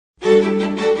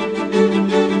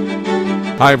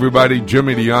Hi, everybody.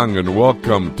 Jimmy DeYoung, and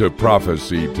welcome to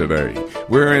Prophecy Today.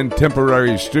 We're in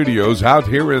temporary studios out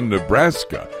here in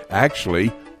Nebraska.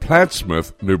 Actually,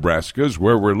 Plattsmouth, Nebraska is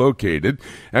where we're located,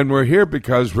 and we're here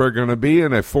because we're going to be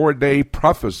in a 4-day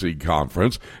prophecy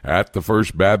conference at the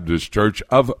First Baptist Church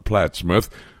of Plattsmouth.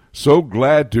 So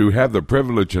glad to have the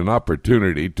privilege and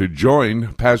opportunity to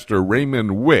join Pastor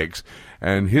Raymond Wicks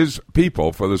and his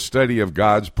people for the study of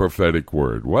God's prophetic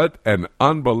word. What an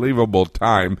unbelievable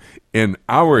time in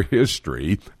our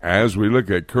history as we look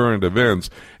at current events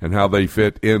and how they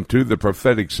fit into the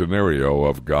prophetic scenario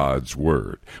of God's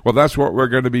word. Well, that's what we're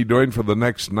going to be doing for the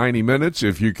next 90 minutes.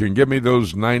 If you can give me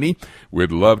those 90,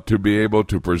 we'd love to be able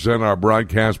to present our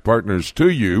broadcast partners to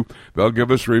you. They'll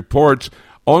give us reports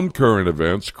on current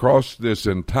events across this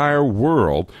entire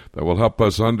world that will help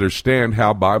us understand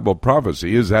how Bible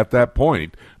prophecy is at that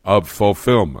point of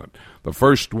fulfillment. The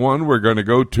first one we're going to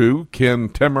go to, Ken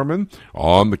Timmerman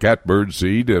on the Catbird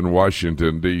Seed in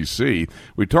Washington, D.C.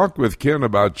 We talked with Ken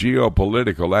about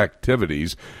geopolitical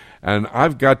activities, and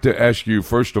I've got to ask you,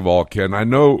 first of all, Ken, I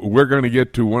know we're going to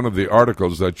get to one of the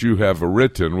articles that you have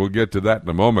written. We'll get to that in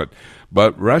a moment.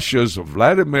 But Russia's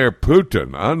Vladimir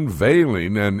Putin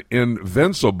unveiling an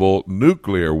invincible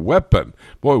nuclear weapon.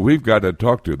 Boy, we've got to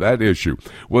talk to that issue.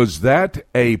 Was that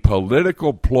a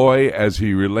political ploy as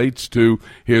he relates to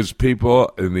his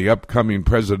people in the upcoming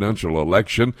presidential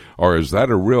election, or is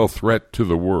that a real threat to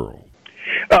the world?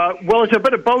 Well, it's a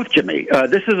bit of both, Jimmy.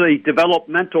 This is a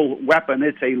developmental weapon.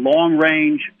 It's a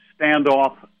long-range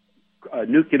standoff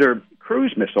nuclear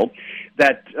cruise missile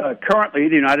that currently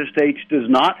the United States does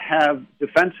not have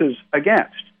defenses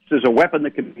against. This is a weapon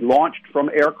that can be launched from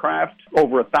aircraft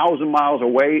over 1,000 miles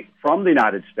away from the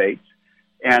United States,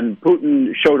 and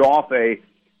Putin showed off a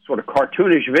sort of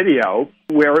cartoonish video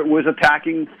where it was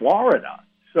attacking Florida.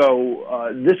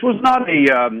 So this was not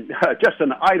just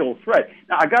an idle threat.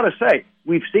 Now, I got to say,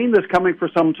 we've seen this coming for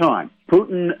some time.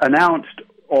 Putin announced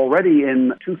already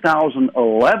in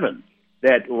 2011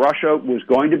 that Russia was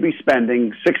going to be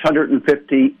spending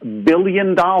 $650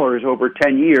 billion over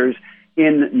 10 years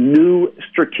in new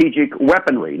strategic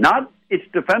weaponry. Not its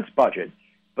defense budget,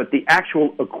 but the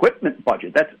actual equipment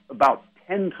budget. That's about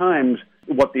 10 times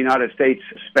what the United States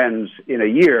spends in a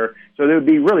year. So they would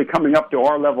be really coming up to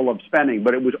our level of spending,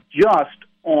 but it was just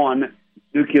on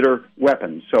nuclear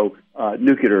weapons. So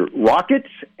nuclear rockets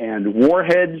and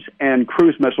warheads and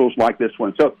cruise missiles like this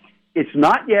one. So it's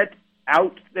not yet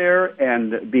out there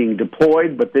and being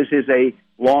deployed, but this is a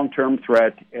long-term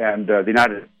threat, and the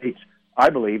United States, I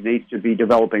believe, needs to be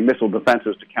developing missile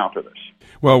defenses to counter this.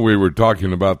 Well, we were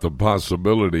talking about the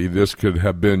possibility this could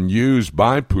have been used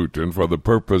by Putin for the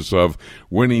purpose of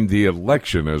winning the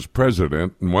election as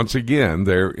president, and once again,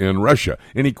 they're in Russia.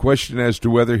 Any question as to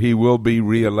whether he will be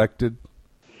reelected?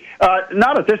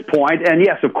 Not at this point, and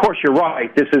yes, of course, you're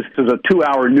right. This is a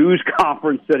 2-hour news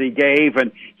conference that he gave,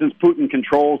 and since Putin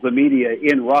controls the media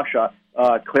in Russia,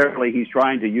 clearly he's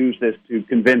trying to use this to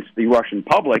convince the Russian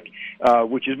public,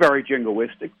 which is very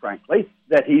jingoistic, frankly,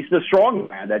 that he's the strong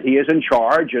man, that he is in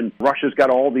charge, and Russia's got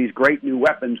all these great new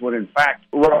weapons, when in fact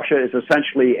Russia is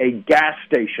essentially a gas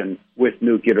station with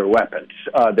nuclear weapons.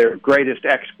 Their greatest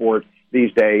export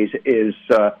these days is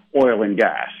oil and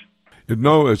gas.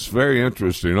 No, it's very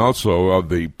interesting. Also, of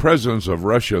the presence of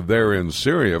Russia there in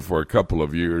Syria for a couple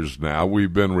of years now,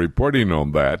 we've been reporting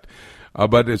on that.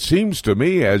 But it seems to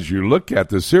me, as you look at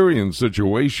the Syrian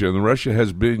situation, Russia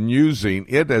has been using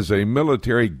it as a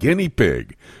military guinea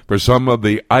pig for some of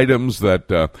the items that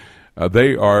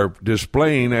they are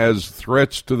displaying as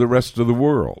threats to the rest of the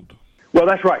world. Well,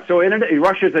 that's right. So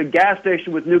Russia's a gas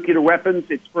station with nuclear weapons.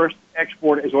 Its first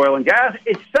export is oil and gas.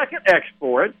 Its second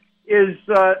export is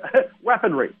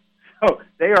weaponry. So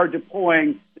they are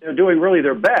they're doing really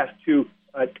their best to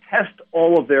test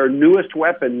all of their newest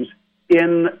weapons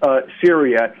in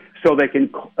Syria so they can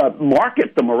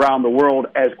market them around the world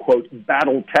as, quote,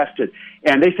 battle-tested.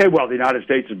 And they say, well, the United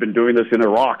States has been doing this in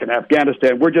Iraq and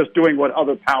Afghanistan. We're just doing what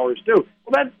other powers do.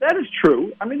 Well, that is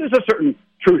true. I mean, there's a certain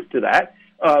truth to that.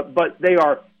 But they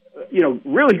are,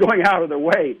 really going out of their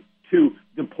way to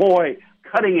deploy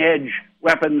cutting-edge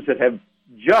weapons that have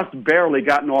just barely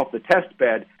gotten off the test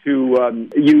bed to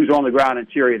use on the ground in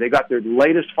Syria. They got their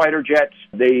latest fighter jets.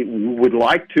 They would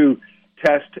like to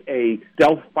test a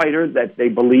stealth fighter that they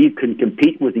believe can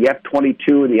compete with the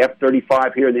F-22 and the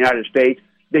F-35 here in the United States.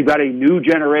 They've got a new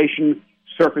generation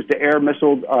surface-to-air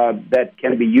missile that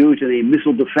can be used in a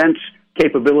missile defense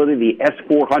capability, the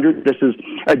S-400. This is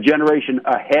a generation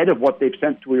ahead of what they've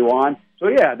sent to Iran. So,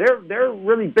 yeah, they're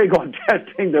really big on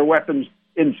testing their weapons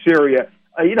in Syria.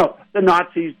 The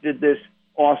Nazis did this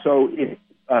also in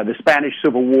the Spanish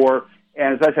Civil War,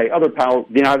 And as I say, other power,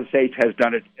 the United States has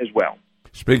done it as well.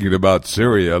 Speaking about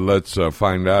Syria, let's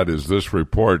find out, is this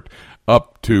report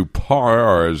up to par,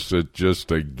 or is it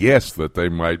just a guess that they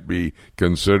might be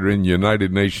considering?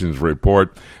 United Nations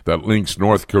report that links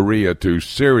North Korea to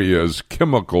Syria's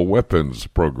chemical weapons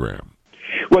program.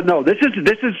 Well, no, this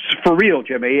is for real,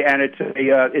 Jimmy, and it's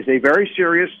a very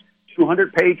serious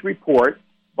 200-page report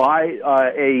by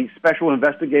a special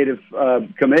investigative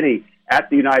committee at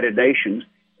the United Nations,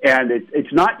 and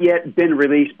it's not yet been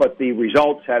released, but the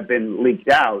results have been leaked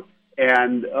out,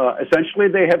 and essentially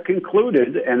they have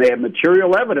concluded, and they have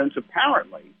material evidence,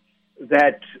 apparently,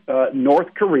 that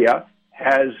North Korea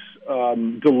has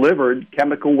delivered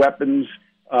chemical weapons.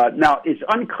 Now, it's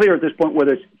unclear at this point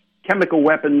whether it's chemical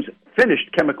weapons,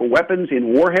 finished chemical weapons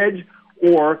in warheads,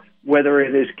 or whether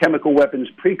it is chemical weapons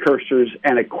precursors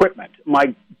and equipment.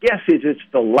 My guess is it's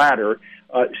the latter.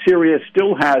 Syria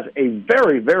still has a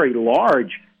very, very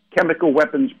large chemical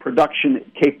weapons production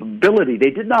capability.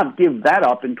 They did not give that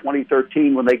up in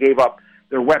 2013 when they gave up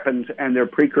their weapons and their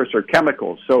precursor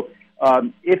chemicals. So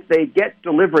if they get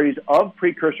deliveries of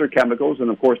precursor chemicals, and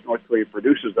of course North Korea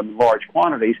produces them in large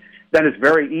quantities, then it's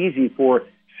very easy for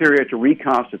Syria to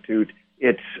reconstitute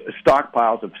its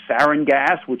stockpiles of sarin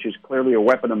gas, which is clearly a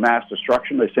weapon of mass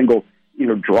destruction. A single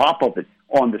drop of it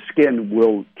on the skin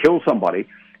will kill somebody,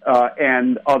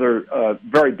 and other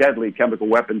very deadly chemical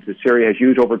weapons that Syria has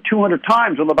used over 200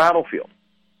 times on the battlefield.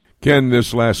 Ken,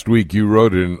 this last week you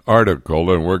wrote an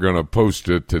article, and we're going to post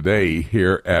it today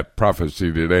here at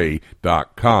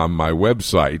prophecytoday.com, my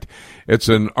website. It's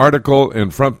an article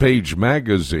in Front Page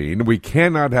Magazine. We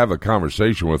cannot have a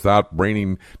conversation without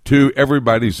bringing to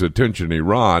everybody's attention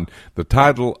Iran. The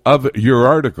title of your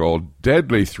article,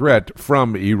 Deadly Threat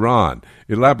from Iran.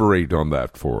 Elaborate on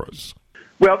that for us.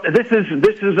 Well, this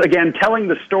is again telling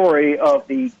the story of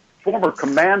the former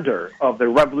commander of the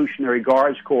Revolutionary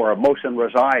Guards Corps, Mohsen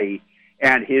Rezai,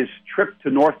 and his trip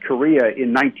to North Korea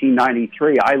in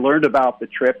 1993. I learned about the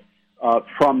trip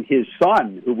from his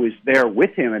son, who was there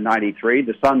with him in 93.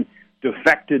 The son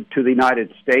defected to the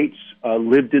United States,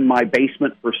 lived in my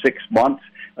basement for 6 months,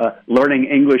 learning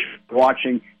English,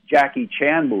 watching Jackie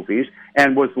Chan movies,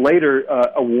 and was later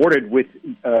awarded with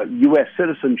U.S.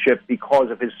 citizenship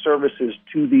because of his services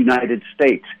to the United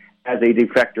States as a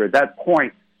defector. At that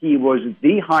point, he was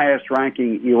the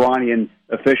highest-ranking Iranian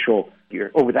official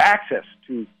here, with access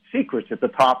to secrets at the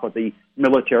top of the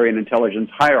military and intelligence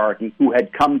hierarchy, who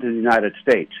had come to the United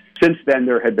States. Since then,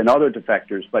 there had been other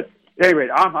defectors. But at any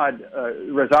rate, Ahmad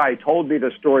Rezai told me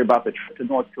the story about the trip to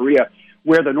North Korea,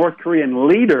 where the North Korean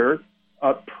leader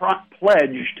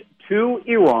pledged to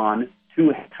Iran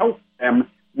to help them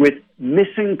with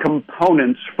missing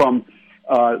components from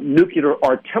nuclear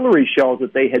artillery shells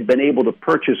that they had been able to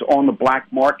purchase on the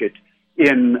black market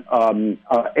in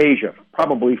Asia,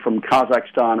 probably from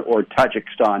Kazakhstan or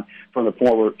Tajikistan, from the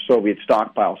former Soviet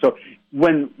stockpile. So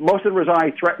when Mohsen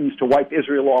Rezai threatens to wipe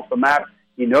Israel off the map,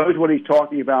 he knows what he's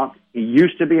talking about. He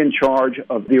used to be in charge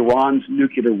of Iran's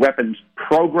nuclear weapons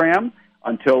program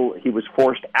until he was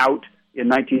forced out in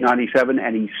 1997,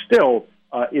 and he still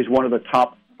is one of the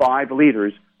top 5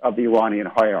 leaders of the Iranian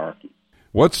hierarchy.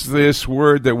 What's this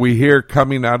word that we hear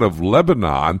coming out of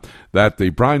Lebanon, that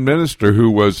the prime minister, who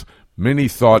was, many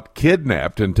thought,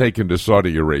 kidnapped and taken to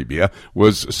Saudi Arabia,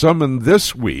 was summoned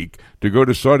this week to go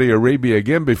to Saudi Arabia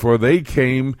again before they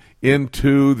came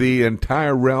into the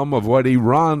entire realm of what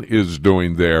Iran is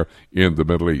doing there in the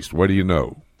Middle East? What do you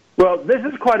know? Well, this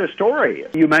is quite a story.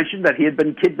 You mentioned that he had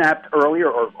been kidnapped earlier,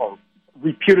 or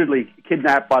reputedly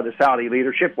kidnapped by the Saudi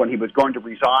leadership when he was going to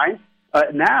resign.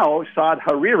 Now, Saad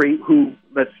Hariri, who,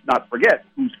 let's not forget,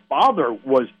 whose father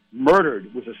was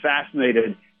murdered, was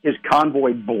assassinated, his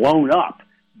convoy blown up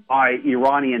by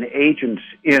Iranian agents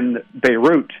in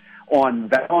Beirut on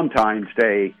Valentine's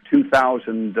Day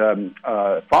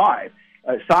 2005.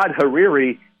 Saad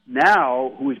Hariri,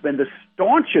 now, who has been the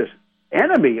staunchest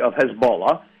enemy of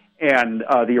Hezbollah and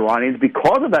the Iranians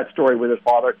because of that story with his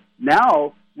father,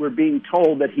 now we're being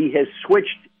told that he has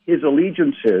switched his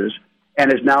allegiances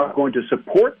and is now going to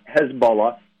support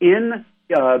Hezbollah in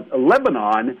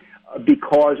Lebanon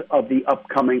because of the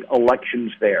upcoming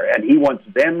elections there. And he wants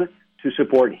them to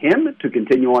support him to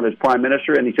continue on as prime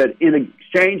minister. And he said in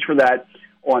exchange for that,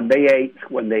 on May 8th,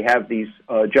 when they have these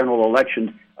general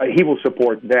elections, he will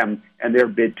support them and their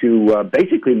bid to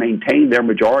basically maintain their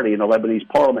majority in the Lebanese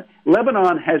parliament.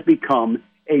 Lebanon has become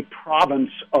a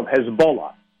province of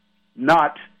Hezbollah,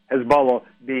 not Hezbollah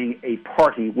being a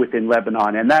party within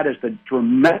Lebanon. And that is the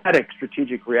dramatic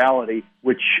strategic reality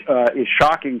which is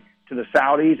shocking to the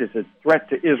Saudis. It's a threat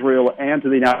to Israel and to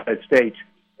the United States.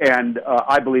 And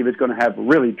I believe it's going to have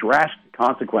really drastic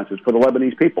consequences for the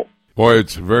Lebanese people. Boy,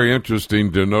 it's very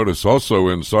interesting to notice also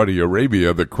in Saudi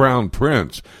Arabia, the Crown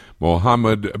Prince,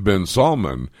 Mohammed bin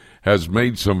Salman, has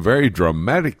made some very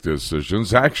dramatic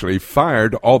decisions, actually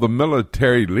fired all the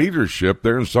military leadership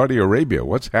there in Saudi Arabia.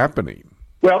 What's happening?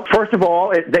 Well, first of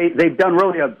all, they've done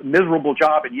really a miserable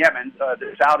job in Yemen.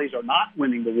 The Saudis are not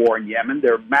winning the war in Yemen.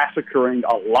 They're massacring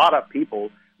a lot of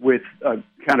people with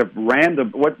kind of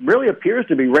random, what really appears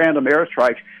to be random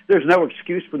airstrikes. There's no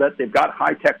excuse for that. They've got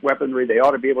high-tech weaponry. They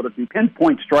ought to be able to do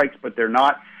pinpoint strikes, but they're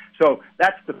not. So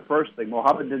that's the first thing.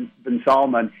 Mohammed bin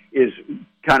Salman is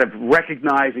kind of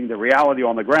recognizing the reality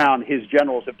on the ground. His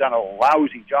generals have done a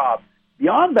lousy job.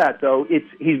 Beyond that, though,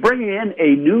 he's bringing in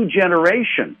a new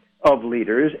generation of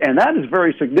leaders, and that is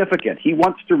very significant. He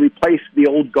wants to replace the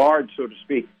old guard, so to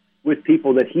speak, with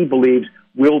people that he believes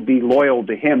will be loyal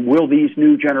to him. Will these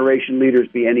new generation leaders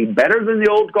be any better than the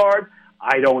old guard?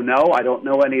 I don't know. I don't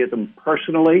know any of them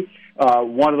personally.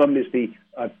 One of them is the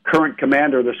current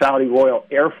commander of the Saudi Royal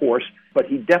Air Force, but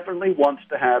he definitely wants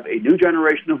to have a new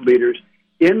generation of leaders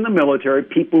in the military,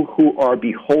 people who are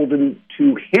beholden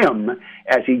to him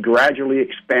as he gradually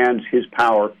expands his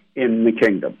power in the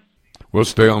kingdom. We'll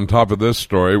stay on top of this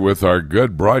story with our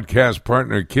good broadcast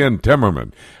partner, Ken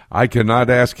Timmerman. I cannot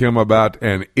ask him about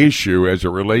an issue as it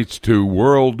relates to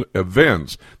world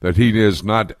events that he is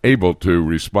not able to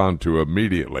respond to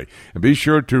immediately. And be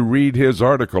sure to read his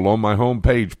article on my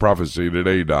homepage,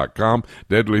 prophecytoday.com,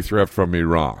 Deadly Threat from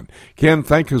Iran. Ken,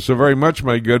 thank you so very much,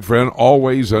 my good friend.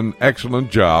 Always an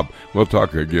excellent job. We'll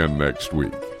talk again next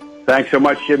week. Thanks so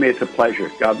much, Jimmy. It's a pleasure.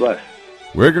 God bless.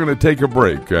 We're going to take a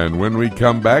break, and when we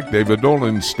come back, David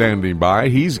Dolan's standing by.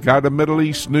 He's got a Middle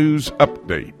East news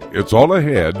update. It's all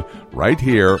ahead right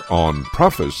here on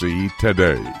Prophecy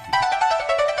Today.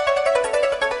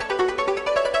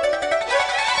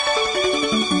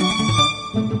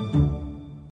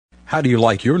 How do you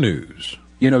like your news?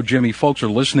 You know, Jimmy, folks are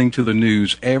listening to the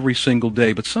news every single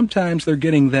day, but sometimes they're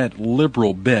getting that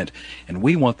liberal bent, and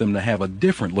we want them to have a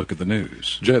different look at the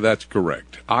news. Jay, that's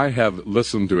correct. I have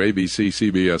listened to ABC,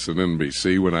 CBS, and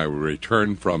NBC when I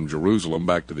returned from Jerusalem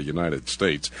back to the United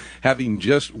States, having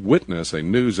just witnessed a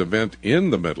news event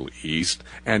in the Middle East,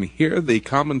 and hear the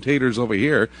commentators over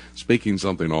here speaking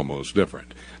something almost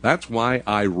different. That's why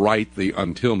I write the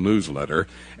Until newsletter,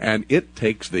 and it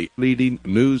takes the leading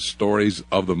news stories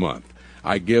of the month.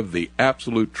 I give the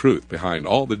absolute truth behind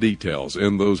all the details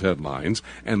in those headlines,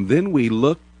 and then we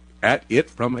look at it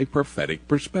from a prophetic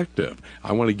perspective.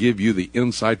 I want to give you the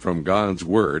insight from God's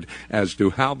Word as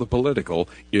to how the political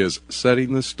is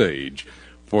setting the stage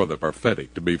for the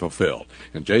prophetic to be fulfilled.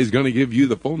 And Jay's going to give you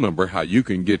the phone number how you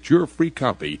can get your free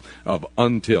copy of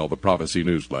Until the Prophecy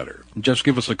newsletter. Just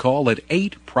give us a call at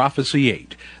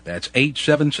 8-PROPHECY-8. That's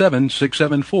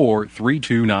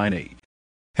 877-674-3298.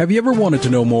 Have you ever wanted to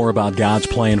know more about God's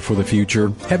plan for the future?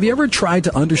 Have you ever tried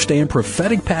to understand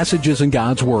prophetic passages in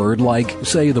God's Word, like,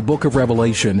 say, the book of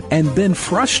Revelation, and been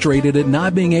frustrated at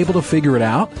not being able to figure it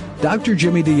out? Dr.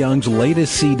 Jimmy DeYoung's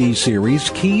latest CD series,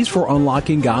 Keys for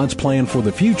Unlocking God's Plan for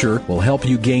the Future, will help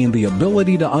you gain the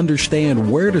ability to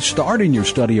understand where to start in your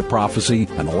study of prophecy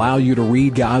and allow you to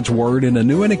read God's Word in a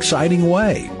new and exciting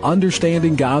way.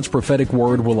 Understanding God's prophetic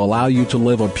Word will allow you to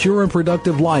live a pure and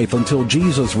productive life until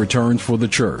Jesus returns for the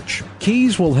church.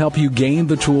 Keys will help you gain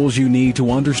the tools you need to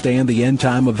understand the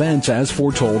end-time events as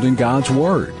foretold in God's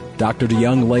Word. Dr.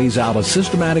 DeYoung lays out a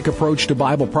systematic approach to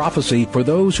Bible prophecy for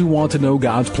those who want to know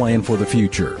God's plan for the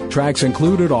future. Tracks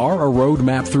included are A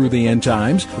Roadmap Through the End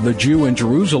Times, The Jew in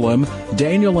Jerusalem,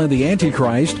 Daniel and the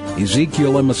Antichrist,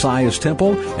 Ezekiel and Messiah's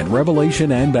Temple, and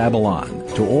Revelation and Babylon.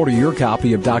 To order your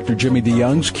copy of Dr. Jimmy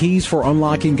DeYoung's Keys for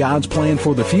Unlocking God's Plan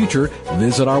for the Future,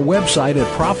 visit our website at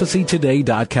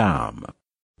prophecytoday.com.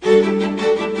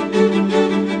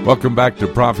 Welcome back to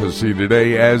Prophecy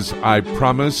Today. As I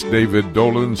promised, David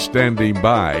Dolan standing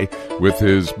by with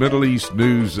his Middle East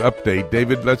news update.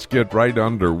 David, let's get right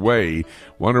underway.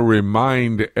 Want to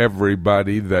remind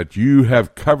everybody that you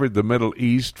have covered the Middle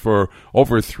East for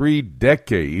over 3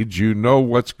 decades. You know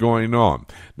what's going on.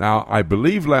 Now, I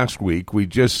believe last week we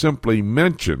just simply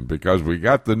mentioned, because we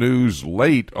got the news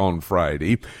late on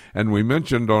Friday, and we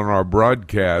mentioned on our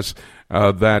broadcast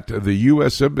that the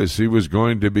U.S. Embassy was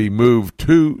going to be moved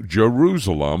to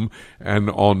Jerusalem, and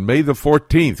on May the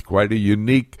 14th, quite a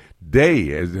unique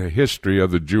day in the history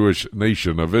of the Jewish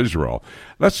nation of Israel.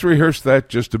 Let's rehearse that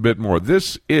just a bit more.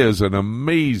 This is an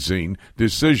amazing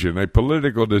decision, a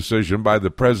political decision by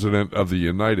the President of the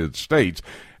United States,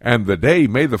 and the day,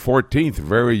 May the 14th,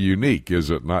 very unique, is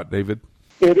it not, David?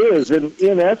 It is.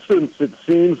 In essence, it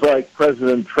seems like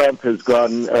President Trump has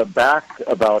gone back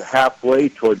about halfway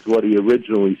towards what he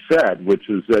originally said, which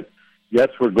is that yes,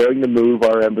 we're going to move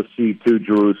our embassy to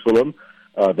Jerusalem.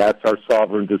 That's our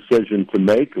sovereign decision to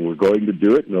make, and we're going to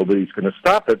do it. Nobody's going to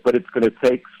stop it, but it's going to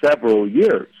take several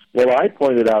years. Well, I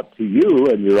pointed out to you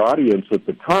and your audience at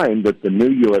the time that the new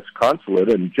U.S. consulate,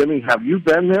 and Jimmy, have you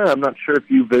been there? I'm not sure if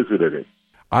you visited it.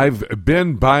 I've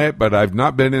been by it, but I've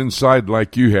not been inside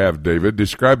like you have, David.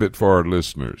 Describe it for our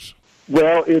listeners.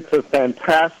 Well, it's a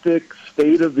fantastic,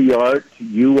 state-of-the-art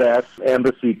U.S.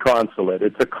 embassy consulate.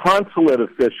 It's a consulate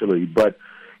officially, but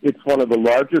it's one of the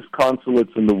largest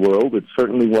consulates in the world. It's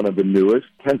certainly one of the newest.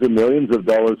 Tens of millions of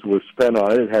dollars were spent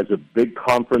on it. It has a big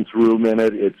conference room in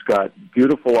it. It's got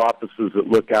beautiful offices that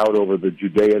look out over the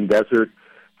Judean desert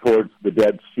towards the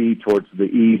Dead Sea, towards the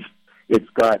east. It's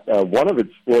got one of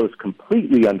its floors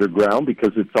completely underground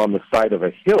because it's on the side of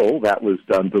a hill. That was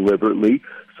done deliberately.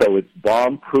 So it's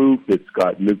bomb-proof. It's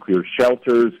got nuclear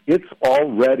shelters. It's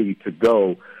all ready to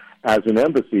go as an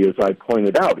embassy, as I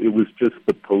pointed out. It was just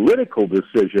the political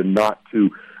decision not to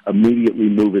immediately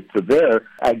move it to there.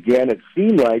 Again, it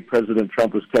seemed like President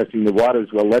Trump was testing the waters.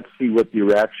 Well, let's see what the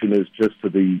reaction is just to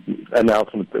the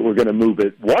announcement that we're going to move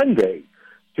it one day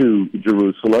to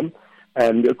Jerusalem.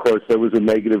 And, of course, there was a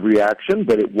negative reaction,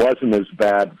 but it wasn't as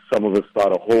bad. Some of us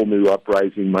thought a whole new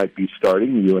uprising might be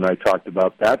starting. You and I talked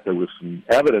about that. There was some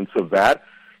evidence of that.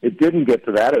 It didn't get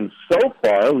to that, and so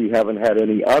far we haven't had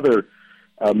any other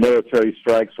military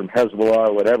strikes from Hezbollah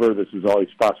or whatever. This is always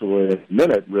possible in a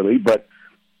minute, really. But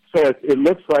so it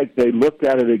looks like they looked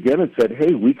at it again and said,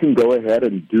 hey, we can go ahead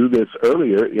and do this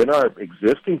earlier in our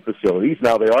existing facilities.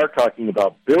 Now, they are talking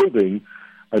about building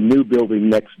a new building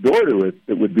next door to it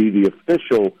that would be the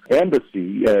official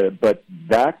embassy, but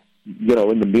that, you know,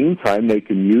 in the meantime, they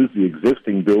can use the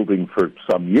existing building for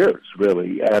some years,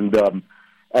 really,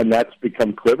 and that's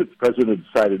become clear. The president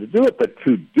decided to do it, but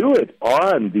to do it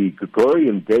on the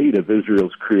Gregorian date of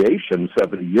Israel's creation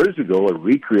 70 years ago, a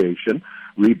recreation,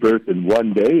 rebirth in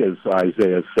one day, as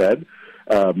Isaiah said,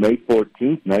 May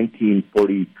 14th,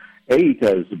 1948,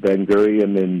 as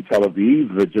Ben-Gurion in Tel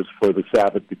Aviv, just for the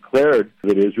Sabbath, declared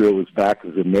that Israel was back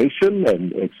as a nation,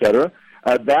 and et cetera.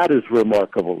 That is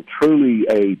remarkable, truly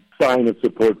a sign of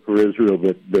support for Israel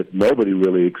that nobody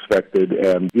really expected,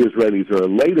 and the Israelis are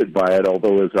elated by it,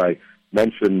 although, as I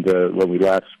mentioned when we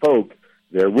last spoke,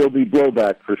 there will be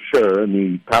blowback for sure, and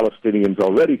the Palestinians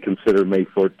already consider May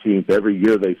 14th. Every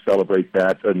year they celebrate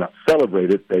that, and not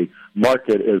celebrate it, they mark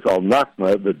it as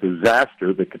Al-Nakba, the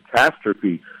disaster, the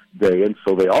catastrophe day, and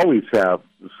so they always have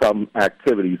some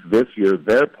activities. This year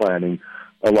they're planning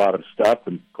a lot of stuff,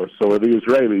 and of course so are the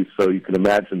Israelis, so you can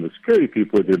imagine the security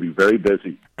people are going to be very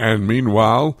busy. And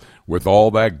meanwhile, with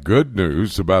all that good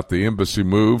news about the embassy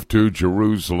move to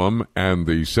Jerusalem and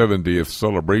the 70th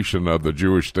celebration of the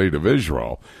Jewish state of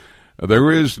Israel,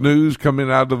 there is news coming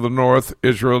out of the north.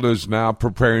 Israel is now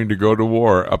preparing to go to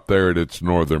war up there at its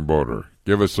northern border.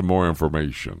 Give us some more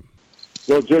information.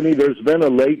 Well, Jimmy, there's been a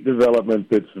late development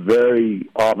that's very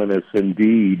ominous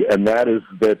indeed, and that is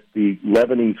that the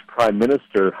Lebanese Prime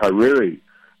Minister, Hariri,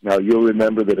 now you'll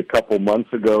remember that a couple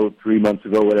months ago, 3 months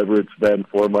ago, whatever it's been,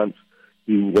 4 months,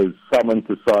 he was summoned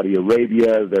to Saudi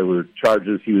Arabia. There were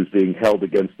charges he was being held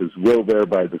against his will there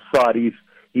by the Saudis.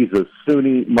 He's a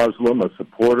Sunni Muslim, a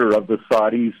supporter of the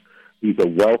Saudis. He's a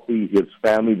wealthy, his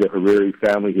family, the Hariri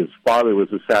family, his father was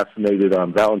assassinated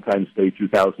on Valentine's Day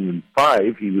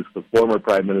 2005. He was the former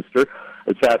prime minister,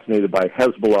 assassinated by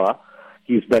Hezbollah.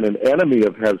 He's been an enemy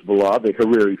of Hezbollah. The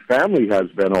Hariri family has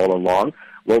been all along.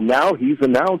 Well, now he's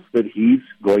announced that he's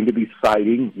going to be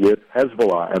siding with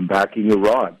Hezbollah and backing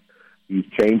Iran. He's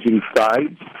changing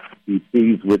sides. He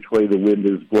sees which way the wind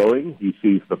is blowing. He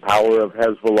sees the power of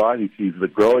Hezbollah. He sees the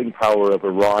growing power of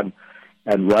Iran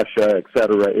and Russia, et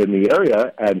cetera, in the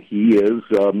area, and he is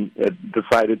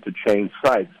decided to change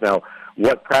sides. Now,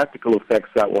 what practical effects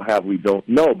that will have, we don't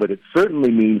know, but it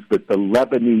certainly means that the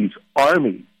Lebanese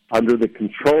army, under the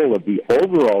control of the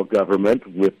overall government,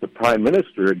 with the prime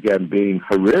minister, again, being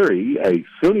Hariri, a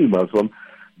Sunni Muslim,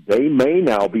 they may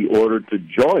now be ordered to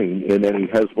join in any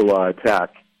Hezbollah attack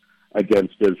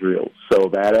against Israel. So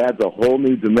that adds a whole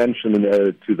new dimension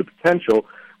to the potential.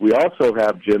 We also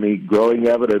have, Jimmy, growing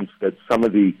evidence that some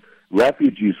of the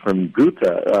refugees from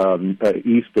Ghouta,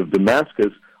 east of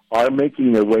Damascus, are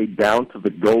making their way down to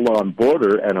the Golan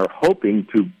border and are hoping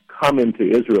to come into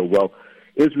Israel. Well,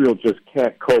 Israel just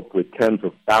can't cope with tens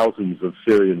of thousands of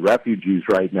Syrian refugees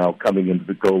right now coming into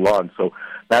the Golan. So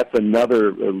that's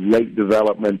another late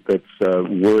development that's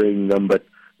worrying them. But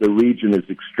the region is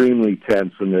extremely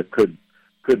tense, and there could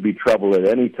be trouble at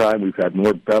any time. We've had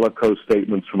more bellicose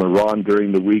statements from Iran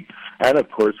during the week. And,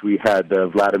 of course, we had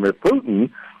Vladimir Putin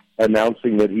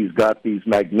announcing that he's got these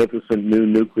magnificent new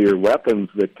nuclear weapons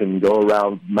that can go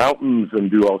around mountains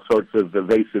and do all sorts of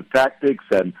evasive tactics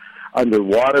and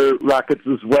underwater rockets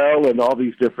as well and all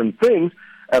these different things.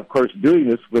 Of course, doing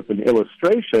this with an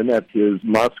illustration at his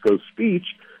Moscow speech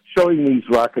showing these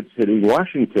rockets hitting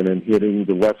Washington and hitting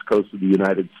the west coast of the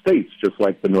United States, just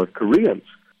like the North Koreans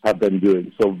have been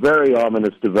doing. So very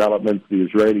ominous developments. The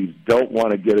Israelis don't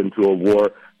want to get into a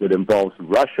war that involves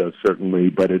Russia, certainly,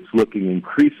 but it's looking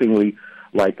increasingly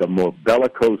like a more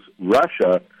bellicose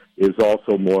Russia is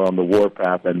also more on the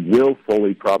warpath and will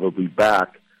fully probably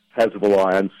back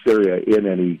Hezbollah and Syria in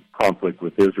any conflict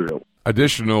with Israel.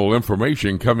 Additional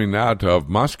information coming out of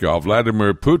Moscow,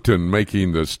 Vladimir Putin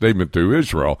making the statement to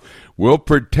Israel, "We'll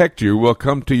protect you, we'll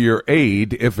come to your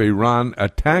aid if Iran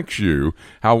attacks you.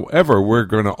 However, we're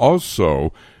going to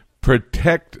also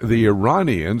protect the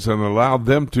Iranians and allow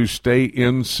them to stay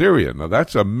in Syria." Now,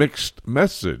 that's a mixed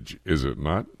message, is it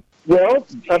not? Well,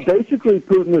 basically,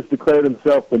 Putin has declared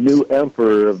himself the new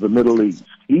emperor of the Middle East.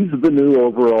 He's the new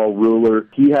overall ruler.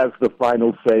 He has the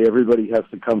final say. Everybody has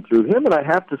to come through him. And I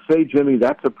have to say, Jimmy,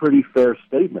 that's a pretty fair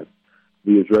statement.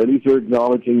 The Israelis are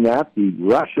acknowledging that. The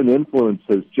Russian influence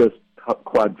has just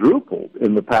quadrupled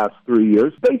in the past 3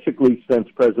 years, basically since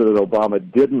President Obama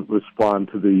didn't respond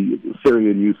to the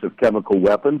Syrian use of chemical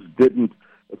weapons, didn't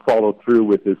follow through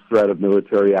with his threat of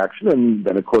military action, and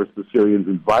then, of course, the Syrians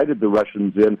invited the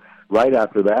Russians in right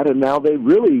after that, and now they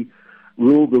really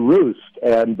rule the roost,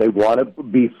 and they want to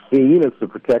be seen as the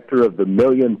protector of the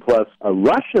million-plus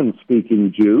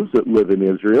Russian-speaking Jews that live in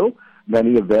Israel.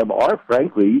 Many of them are,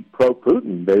 frankly,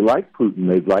 pro-Putin. They like Putin.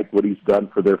 They like what he's done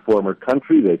for their former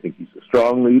country. They think he's a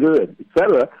strong leader, et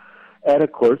cetera. And,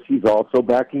 of course, he's also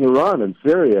backing Iran and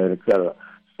Syria, and et cetera.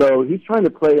 So he's trying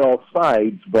to play all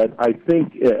sides, but I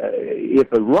think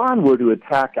if Iran were to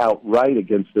attack outright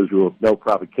against Israel with no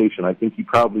provocation, I think he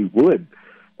probably would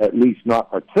at least not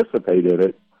participate in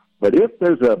it. But if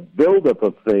there's a buildup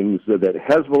of things that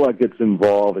Hezbollah gets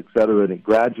involved, et cetera, and it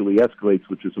gradually escalates,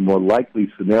 which is a more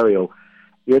likely scenario,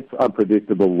 it's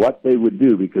unpredictable what they would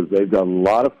do because they've got a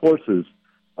lot of forces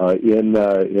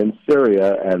in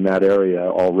Syria and that area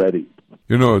already.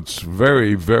 You know, it's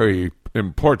very, very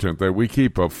important that we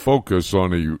keep a focus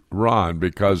on Iran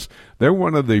because they're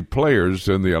one of the players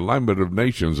in the alignment of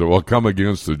nations that will come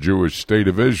against the Jewish state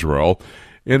of Israel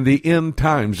in the end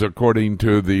times, according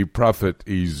to the prophet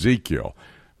Ezekiel.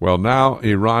 Well, now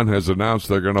Iran has announced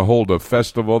they're going to hold a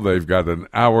festival. They've got an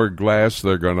hourglass.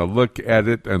 They're going to look at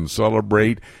it and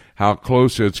celebrate how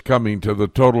close it's coming to the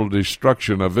total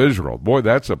destruction of Israel. Boy,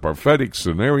 that's a prophetic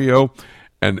scenario,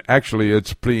 and actually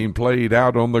it's being played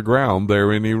out on the ground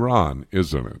there in Iran,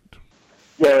 isn't it?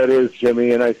 Yeah, it is,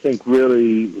 Jimmy, and I think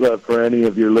really for any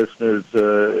of your listeners,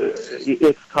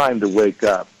 it's time to wake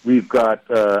up. We've got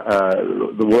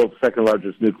the world's second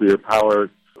largest nuclear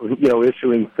power,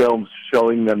 issuing films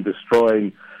showing them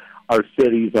destroying our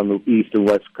cities on the east and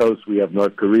west coast. We have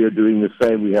North Korea doing the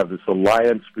same. We have this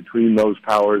alliance between those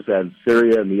powers and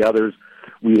Syria and the others.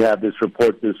 We have this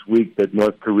report this week that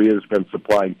North Korea has been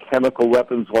supplying chemical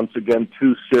weapons once again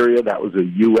to Syria. That was a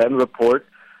UN report,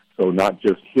 so not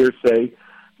just hearsay.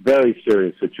 Very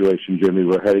serious situation, Jimmy.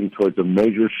 We're heading towards a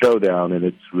major showdown, and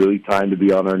it's really time to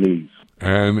be on our knees.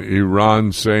 And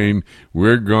Iran saying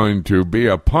we're going to be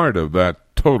a part of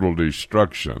that total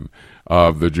destruction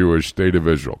of the Jewish state of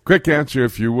Israel. Quick answer,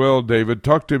 if you will, David.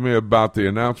 Talk to me about the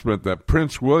announcement that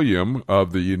Prince William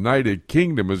of the United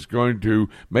Kingdom is going to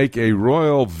make a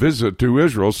royal visit to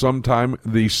Israel sometime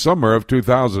the summer of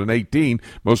 2018,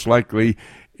 most likely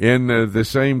in the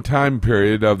same time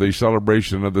period of the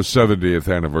celebration of the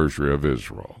 70th anniversary of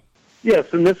Israel.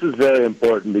 Yes, and this is very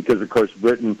important because, of course,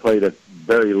 Britain played a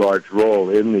very large role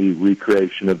in the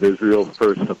recreation of Israel.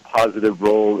 First, a positive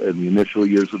role in the initial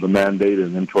years of the mandate,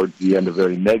 and then towards the end, a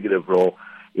very negative role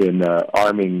in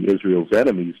arming Israel's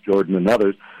enemies, Jordan and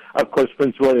others. Of course,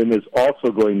 Prince William is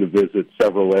also going to visit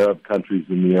several Arab countries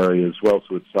in the area as well,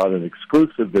 so it's not an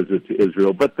exclusive visit to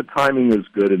Israel, but the timing is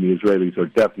good, and the Israelis are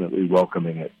definitely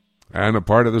welcoming it. And a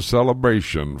part of the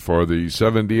celebration for the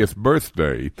 70th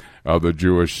birthday of the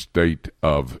Jewish state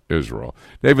of Israel.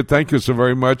 David, thank you so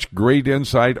very much. Great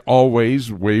insight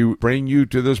always. We bring you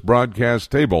to this broadcast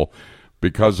table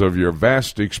because of your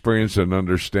vast experience and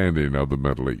understanding of the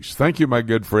Middle East. Thank you, my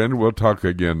good friend. We'll talk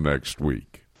again next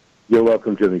week. You're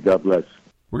welcome, Jimmy. God bless.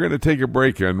 We're going to take a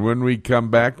break, and when we come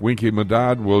back, Winky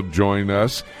Madad will join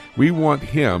us. We want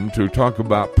him to talk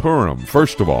about Purim.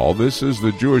 First of all, this is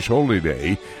the Jewish holy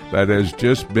day that has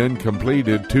just been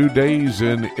completed 2 days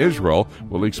in Israel.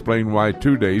 We'll explain why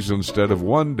 2 days instead of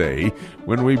 1 day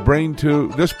when we bring to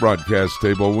this broadcast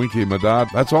table Winky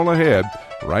Madad. That's all ahead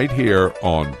right here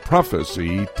on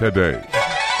Prophecy Today.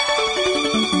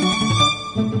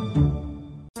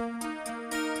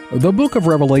 The book of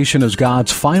Revelation is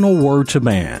God's final word to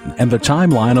man and the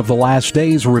timeline of the last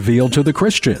days revealed to the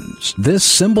Christians. This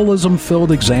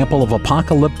symbolism-filled example of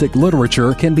apocalyptic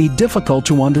literature can be difficult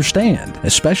to understand,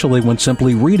 especially when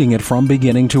simply reading it from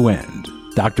beginning to end.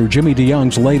 Dr. Jimmy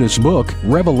DeYoung's latest book,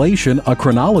 Revelation, A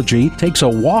Chronology, takes a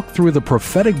walk through the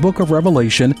prophetic book of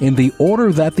Revelation in the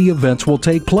order that the events will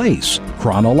take place,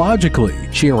 chronologically,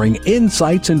 sharing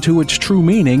insights into its true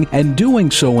meaning and doing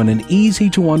so in an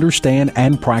easy-to-understand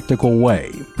and practical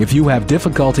way. If you have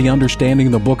difficulty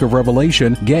understanding the book of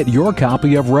Revelation, get your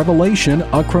copy of Revelation,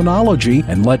 A Chronology,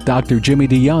 and let Dr. Jimmy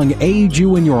DeYoung aid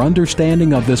you in your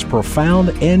understanding of this profound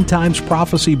end-times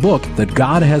prophecy book that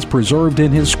God has preserved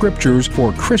in His Scriptures for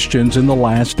Christians in the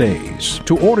last days.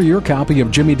 To order your copy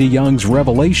of Jimmy DeYoung's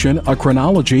Revelation, A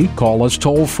Chronology, call us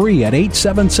toll-free at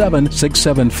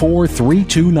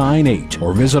 877-674-3298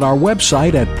 or visit our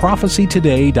website at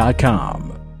prophecytoday.com.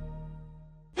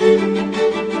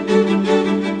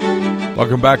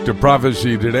 Welcome back to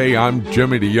Prophecy Today. I'm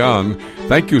Jimmy DeYoung.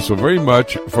 Thank you so very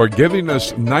much for giving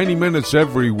us 90 minutes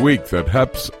every week that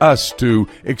helps us to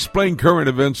explain current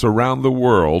events around the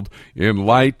world in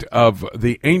light of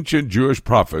the ancient Jewish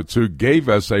prophets who gave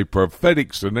us a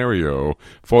prophetic scenario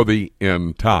for the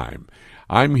end time.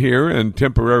 I'm here in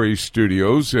temporary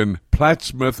studios in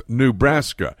Plattsmouth,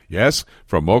 Nebraska. Yes,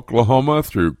 from Oklahoma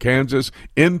through Kansas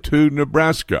into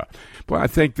Nebraska. Well, I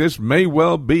think this may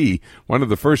well be one of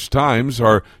the first times,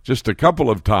 or just a couple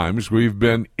of times, we've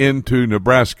been into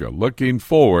Nebraska. Looking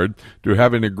forward to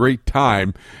having a great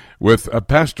time with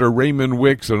Pastor Raymond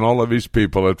Wicks and all of his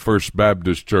people at First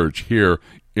Baptist Church here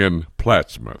in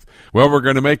Plattsmouth. Well, we're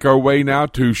going to make our way now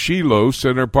to Shiloh,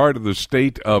 center part of the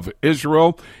state of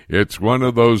Israel. It's one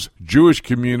of those Jewish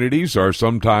communities, are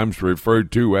sometimes referred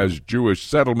to as Jewish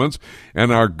settlements,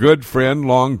 and our good friend,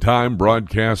 longtime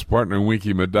broadcast partner,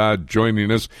 Winky Madad, joining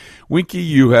us. Winky,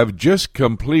 you have just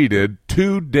completed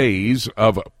 2 days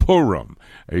of Purim,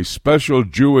 a special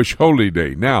Jewish holy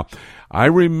day. Now, I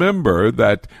remember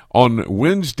that on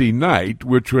Wednesday night,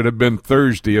 which would have been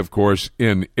Thursday, of course,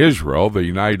 in Israel,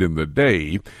 the night and the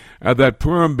day, that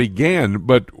Purim began.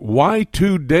 But why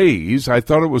 2 days? I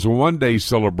thought it was a one-day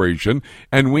celebration.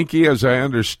 And Winky, as I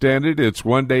understand it, it's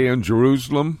 1 day in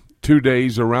Jerusalem, 2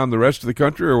 days around the rest of the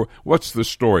country, or what's the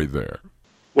story there?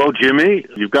 Well, Jimmy,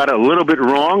 you've got it a little bit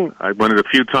wrong. One of the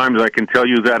few times I can tell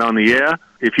you that on the air.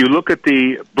 If you look at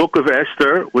the book of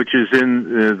Esther, which is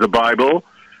in the Bible,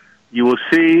 you will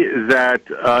see that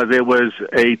there was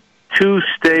a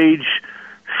 2-stage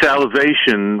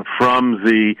salvation from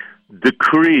the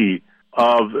decree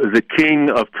of the king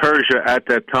of Persia at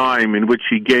that time, in which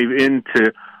he gave in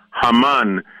to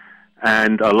Haman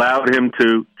and allowed him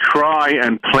to try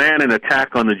and plan an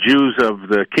attack on the Jews of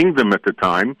the kingdom at the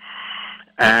time.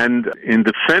 And in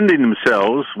defending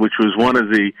themselves, which was one of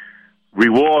the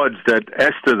rewards that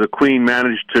Esther, the queen,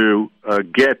 managed to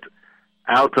get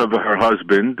out of her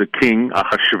husband, the king,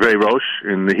 Ahasuerus,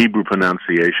 in the Hebrew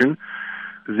pronunciation,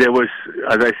 there was,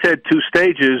 as I said, 2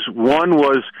 stages. One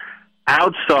was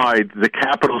outside the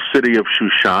capital city of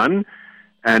Shushan,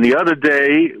 and the other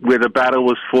day, where the battle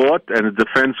was fought and the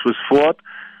defense was fought,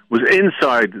 was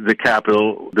inside the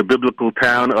capital, the biblical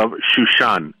town of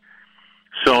Shushan.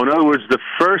 So, in other words, the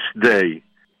first day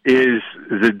is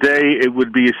the day it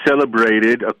would be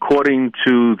celebrated according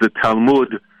to the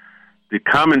Talmud, the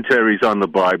commentaries on the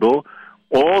Bible.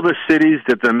 All the cities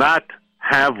that did not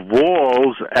have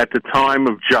walls at the time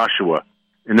of Joshua.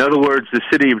 In other words, the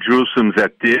city of Jerusalem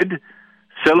that did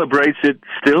celebrates it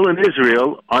still in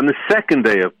Israel on the second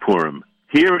day of Purim.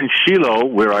 Here in Shiloh,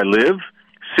 where I live,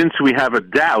 since we have a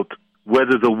doubt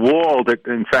whether the wall that,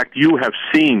 in fact, you have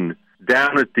seen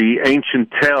down at the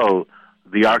ancient Tel,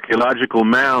 the archaeological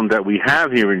mound that we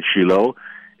have here in Shiloh,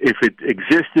 if it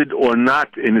existed or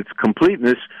not in its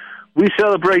completeness, we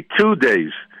celebrate 2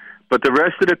 days. But the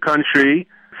rest of the country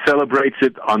celebrates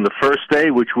it on the first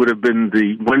day, which would have been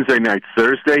the Wednesday night,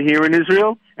 Thursday here in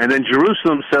Israel. And then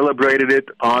Jerusalem celebrated it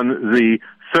on the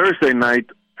Thursday night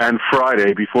and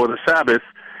Friday before the Sabbath,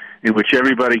 in which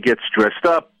everybody gets dressed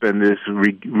up and there's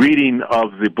reading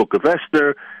of the book of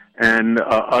Esther and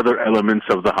other elements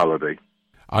of the holiday.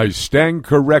 I stand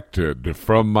corrected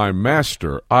from my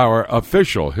master, our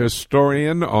official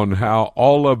historian, on how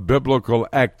all of biblical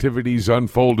activities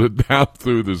unfolded down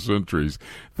through the centuries.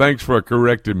 Thanks for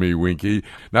correcting me, Winky.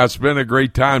 Now, it's been a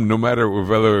great time, no matter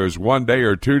whether it was 1 day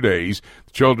or 2 days.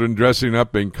 Children dressing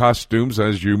up in costumes,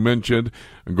 as you mentioned,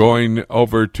 going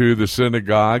over to the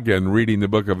synagogue and reading the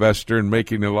book of Esther and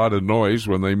making a lot of noise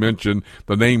when they mention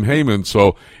the name Haman.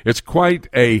 So it's quite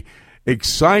a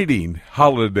exciting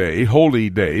holiday, holy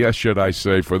day, should I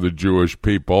say, for the Jewish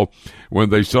people when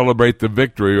they celebrate the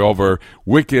victory over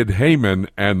wicked Haman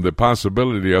and the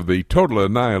possibility of the total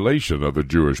annihilation of the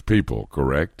Jewish people,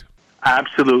 correct?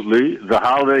 Absolutely. The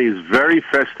holiday is very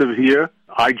festive here.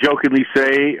 I jokingly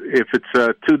say if it's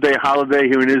a 2-day holiday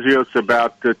here in Israel, it's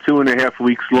about 2.5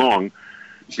 weeks long,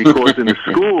 because in the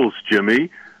schools,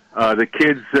 Jimmy, the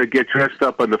kids get dressed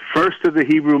up on the first of the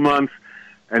Hebrew month,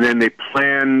 and then they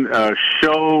plan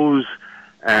shows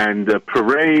and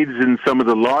parades in some of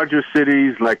the larger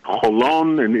cities like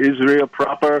Holon in Israel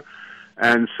proper.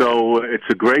 And so it's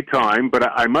a great time. But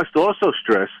I must also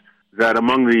stress that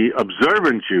among the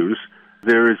observant Jews,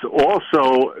 there is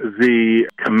also the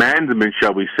commandment,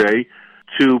 shall we say,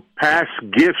 to pass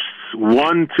gifts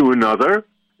one to another,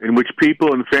 in which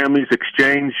people and families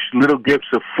exchange little gifts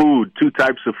of food, 2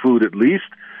 types of food at least.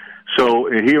 So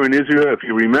here in Israel, if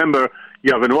you remember,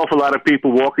 you have an awful lot of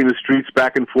people walking the streets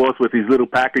back and forth with these little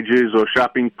packages or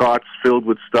shopping carts filled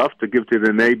with stuff to give to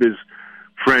their neighbors,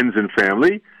 friends, and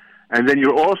family. And then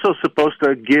you're also supposed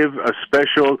to give a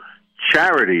special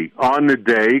charity on the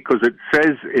day, because it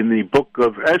says in the book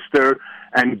of Esther,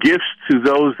 and gifts to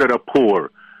those that are poor,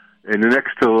 in the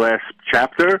next to the last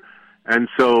chapter. And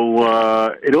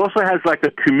so it also has like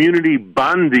a community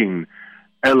bonding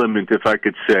element, if I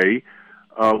could say,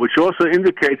 which also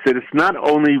indicates that it's not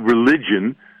only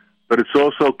religion, but it's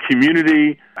also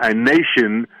community and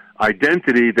nation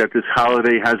identity that this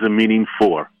holiday has a meaning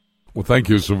for. Well, thank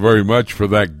you so very much for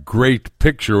that great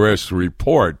picturesque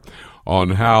report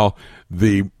on how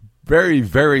the very,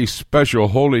 very special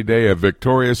holy day of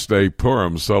Victorious Day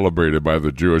Purim celebrated by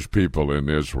the Jewish people in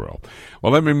Israel.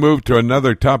 Well, let me move to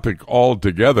another topic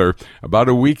altogether. About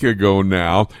a week ago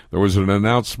now, there was an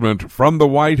announcement from the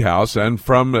White House and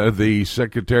from the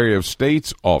Secretary of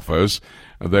State's office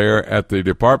there at the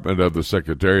Department of the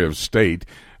Secretary of State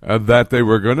that they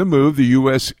were going to move the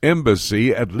U.S.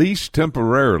 Embassy, at least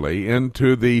temporarily,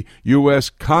 into the U.S.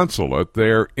 Consulate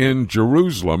there in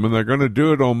Jerusalem, and they're going to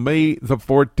do it on May the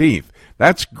 14th.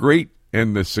 That's great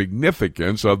in the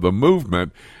significance of the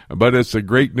movement, but it's a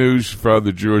great news for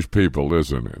the Jewish people,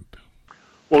 isn't it?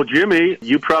 Well, Jimmy,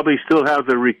 you probably still have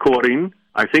the recording.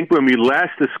 I think when we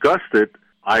last discussed it,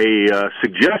 I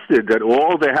suggested that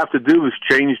all they have to do is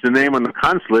change the name on the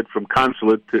consulate from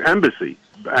consulate to embassy.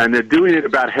 And they're doing it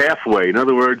about halfway. In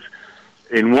other words,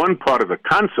 in one part of the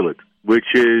consulate, which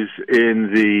is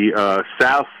in the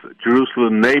South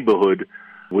Jerusalem neighborhood,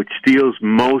 which deals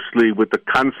mostly with the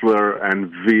consular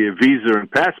and visa and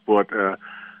passport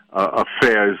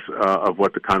affairs of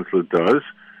what the consulate does,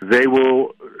 they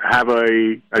will have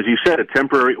as you said, a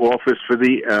temporary office for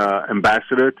the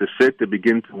ambassador to sit to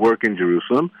begin to work in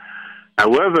Jerusalem.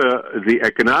 However, the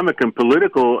economic and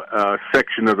political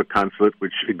section of the consulate,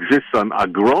 which exists on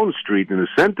Agron Street in the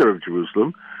center of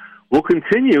Jerusalem, will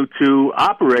continue to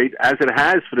operate as it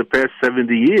has for the past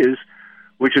 70 years,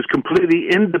 which is completely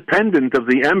independent of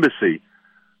the embassy.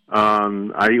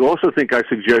 I also think I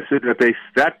suggested that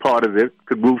that part of it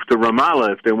could move to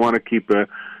Ramallah if they want to keep a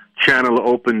channel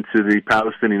open to the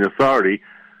Palestinian Authority.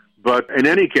 But in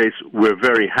any case, we're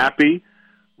very happy.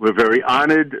 We're very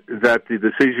honored that the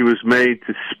decision was made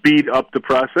to speed up the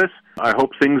process. I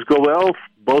hope things go well,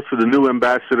 both for the new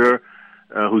ambassador,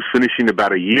 who's finishing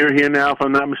about a year here now, if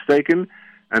I'm not mistaken,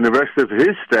 and the rest of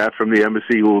his staff from the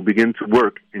embassy who will begin to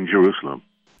work in Jerusalem.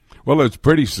 Well, it's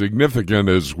pretty significant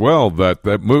as well that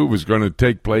move is going to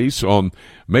take place on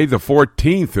May the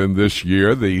 14th in this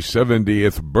year, the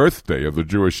 70th birthday of the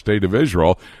Jewish state of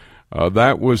Israel.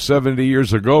 That was 70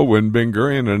 years ago when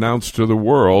Ben-Gurion announced to the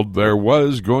world there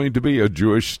was going to be a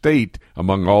Jewish state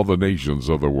among all the nations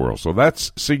of the world. So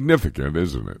that's significant,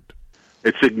 isn't it?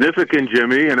 It's significant,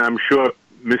 Jimmy, and I'm sure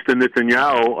Mr.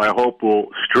 Netanyahu, I hope, will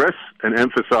stress and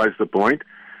emphasize the point.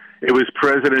 It was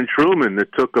President Truman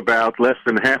that took about less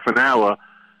than half an hour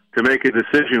to make a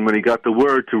decision when he got the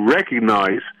word to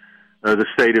recognize the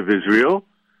state of Israel.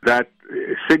 That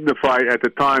signified at the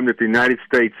time that the United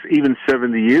States, even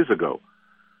 70 years ago,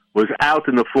 was out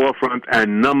in the forefront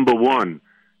and number one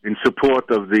in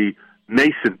support of the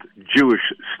nascent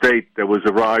Jewish state that was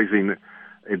arising,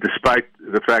 despite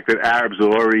the fact that Arabs had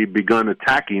already begun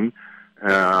attacking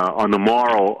on the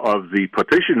morrow of the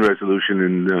partition resolution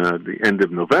in the end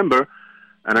of November.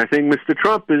 And I think Mr.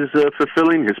 Trump is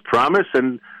fulfilling his promise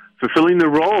and fulfilling the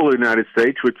role of the United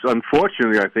States, which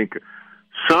unfortunately I think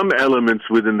some elements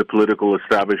within the political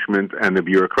establishment and the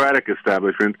bureaucratic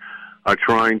establishment are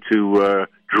trying to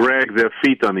drag their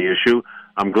feet on the issue.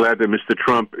 I'm glad that Mr.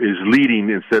 Trump is leading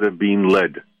instead of being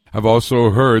led. I've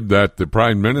also heard that the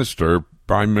Prime Minister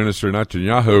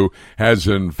Netanyahu, has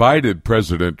invited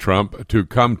President Trump to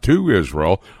come to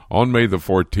Israel on May the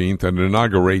 14th and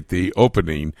inaugurate the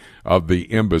opening of the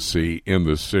embassy in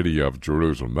the city of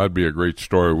Jerusalem. That'd be a great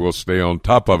story. We'll stay on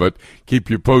top of it, keep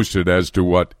you posted as to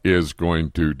what is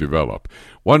going to develop.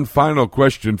 One final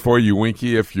question for you,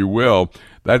 Winky, if you will.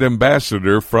 That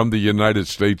ambassador from the United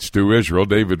States to Israel,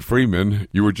 David Friedman,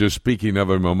 you were just speaking of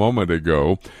him a moment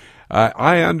ago.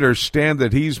 I understand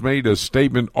that he's made a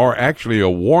statement, or actually a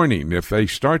warning, if they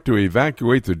start to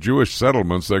evacuate the Jewish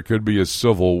settlements, there could be a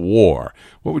civil war.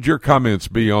 What would your comments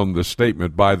be on the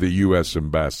statement by the U.S.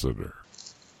 ambassador?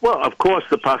 Well, of course,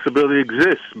 the possibility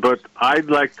exists, but I'd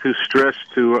like to stress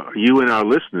to you and our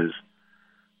listeners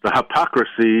the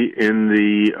hypocrisy in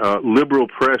the liberal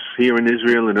press here in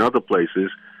Israel and other places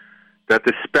that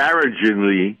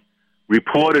disparagingly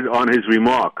reported on his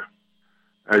remark,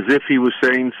 as if he was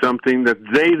saying something that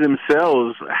they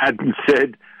themselves hadn't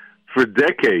said for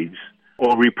decades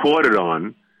or reported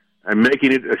on, and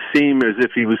making it seem as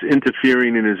if he was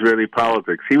interfering in Israeli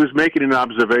politics. He was making an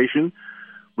observation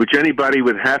which anybody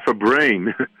with half a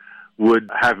brain would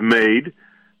have made.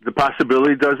 The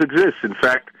possibility does exist. In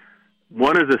fact,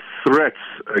 one of the threats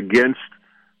against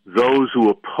those who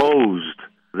opposed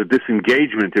the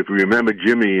disengagement, if you remember,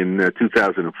 Jimmy, in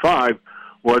 2005,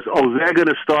 was, they're going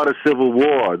to start a civil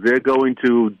war. They're going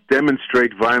to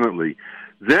demonstrate violently.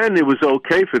 Then it was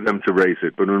okay for them to raise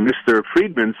it. But when Mr.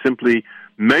 Friedman simply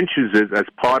mentions it as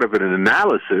part of an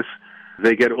analysis,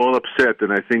 they get all upset.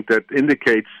 And I think that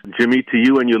indicates, Jimmy, to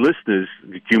you and your listeners,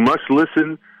 that you must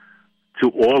listen to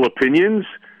all opinions,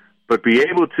 but be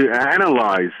able to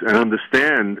analyze and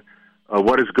understand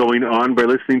what is going on by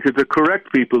listening to the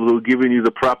correct people who are giving you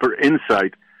the proper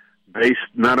insight based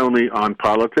not only on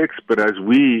politics, but as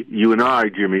you and I,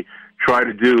 Jimmy, try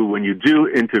to do when you do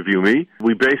interview me.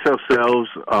 We base ourselves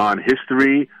on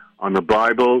history, on the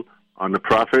Bible, on the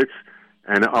prophets,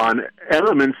 and on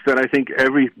elements that I think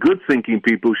every good thinking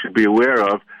people should be aware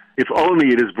of, if only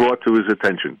it is brought to his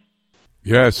attention.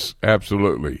 Yes,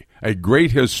 absolutely. A great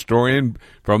historian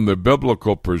from the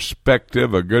biblical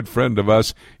perspective, a good friend of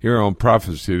us here on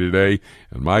Prophecy Today,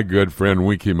 and my good friend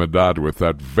Winky Madad with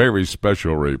that very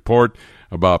special report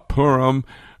about Purim,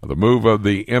 the move of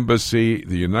the embassy,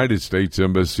 the United States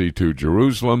Embassy to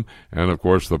Jerusalem, and, of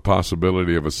course, the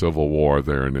possibility of a civil war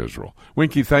there in Israel.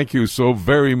 Winky, thank you so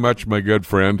very much, my good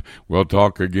friend. We'll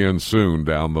talk again soon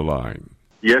down the line.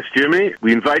 Yes, Jimmy.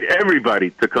 We invite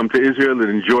everybody to come to Israel and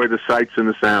enjoy the sights and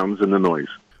the sounds and the noise.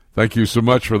 Thank you so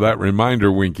much for that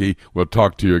reminder, Winky. We'll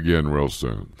talk to you again real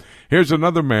soon. Here's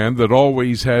another man that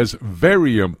always has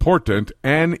very important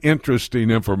and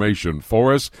interesting information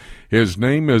for us. His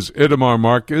name is Itamar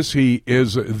Marcus. He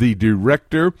is the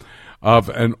director of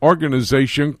an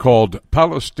organization called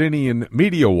Palestinian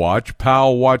Media Watch,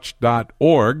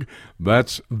 palwatch.org.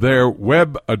 That's their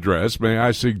web address. May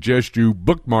I suggest you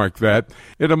bookmark that.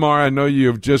 Itamar, I know you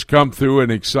have just come through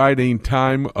an exciting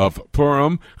time of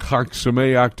Purim. Chag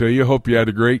Sameach to you. Hope you had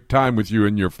a great time with you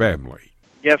and your family.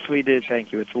 Yes, we did.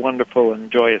 Thank you. It's a wonderful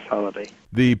and joyous holiday.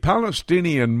 The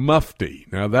Palestinian Mufti,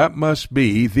 now that must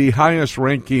be the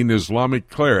highest-ranking Islamic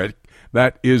cleric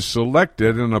that is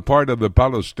selected and a part of the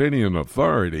Palestinian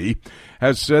Authority,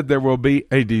 has said there will be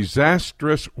a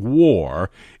disastrous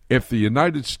war if the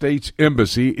United States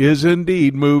Embassy is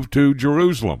indeed moved to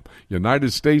Jerusalem.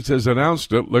 United States has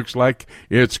announced it. Looks like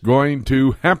it's going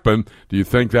to happen. Do you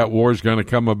think that war is going to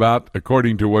come about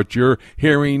according to what you're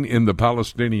hearing in the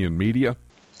Palestinian media?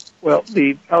 Well,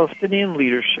 the Palestinian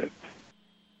leadership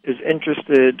is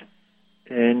interested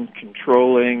in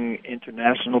controlling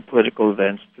international political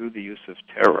events through the use of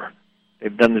terror.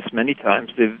 They've done this many times.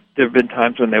 There have been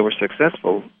times when they were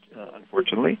successful,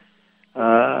 unfortunately,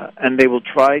 and they will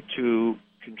try to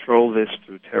control this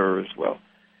through terror as well.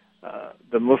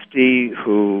 The Mufti,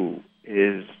 who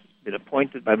is been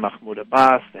appointed by Mahmoud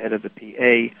Abbas, the head of the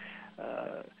PA,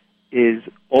 is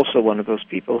also one of those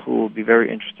people who will be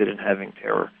very interested in having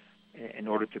terror in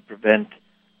order to prevent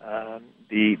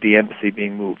the embassy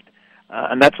being moved.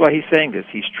 And that's why he's saying this.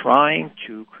 He's trying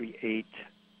to create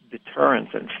deterrence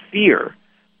and fear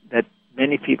that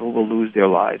many people will lose their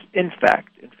lives. In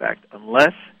fact,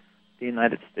 unless the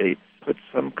United States puts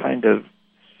some kind of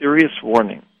serious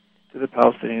warning to the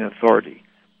Palestinian Authority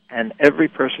and every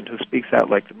person who speaks out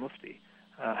like the Mufti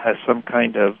has some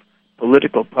kind of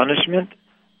political punishment,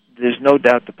 there's no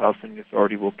doubt the Palestinian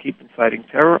Authority will keep inciting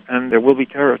terror, and there will be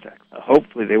terror attacks.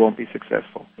 Hopefully they won't be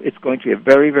successful. It's going to be a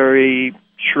very, very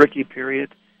tricky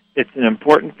period. It's an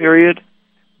important period,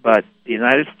 but the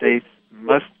United States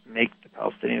must make the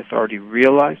Palestinian Authority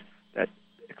realize that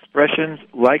expressions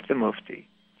like the Mufti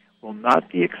will not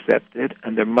be accepted,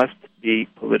 and there must be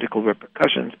political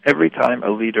repercussions every time a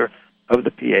leader of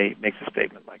the PA makes a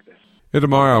statement like this.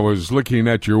 Itamar, I was looking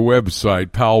at your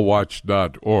website,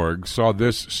 palwatch.org, saw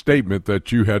this statement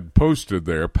that you had posted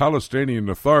there. Palestinian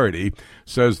Authority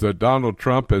says that Donald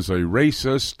Trump is a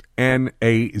racist and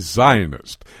a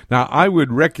Zionist. Now, I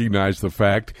would recognize the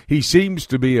fact he seems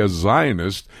to be a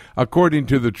Zionist. According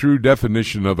to the true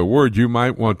definition of the word, you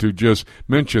might want to just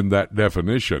mention that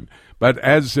definition. But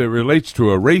as it relates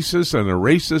to a racist and a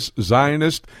racist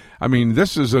Zionist, I mean,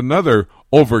 this is another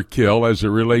overkill as it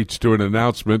relates to an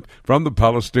announcement from the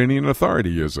Palestinian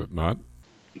Authority, is it not?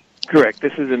 Correct.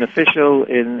 This is an official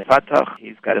in Fatah.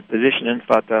 He's got a position in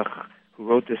Fatah who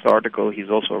wrote this article. He's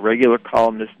also a regular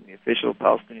columnist in the official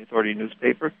Palestinian Authority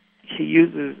newspaper. He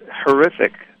uses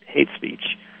horrific hate speech.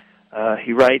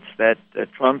 He writes that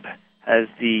Trump has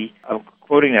the, I'm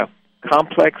quoting now,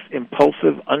 complex,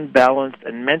 impulsive, unbalanced,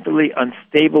 and mentally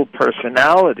unstable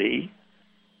personality.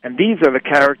 And these are the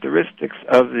characteristics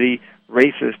of the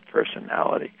racist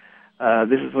personality.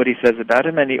 This is what he says about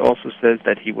him, and he also says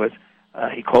that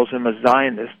he calls him a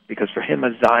Zionist, because for him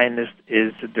a Zionist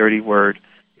is a dirty word.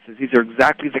 He says these are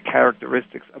exactly the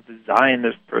characteristics of the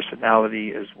Zionist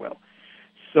personality as well.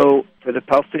 So for the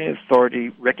Palestinian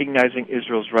Authority, recognizing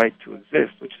Israel's right to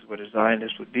exist, which is what a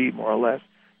Zionist would be, more or less,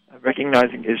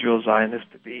 recognizing Israel's Zionist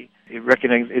to be,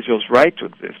 recognizing Israel's right to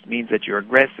exist means that you're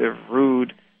aggressive,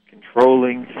 rude,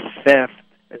 controlling, theft,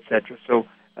 etc. So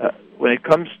when it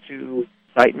comes to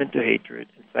incitement to hatred,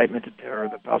 incitement to terror,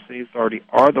 the Palestinian Authority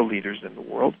are the leaders in the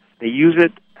world. They use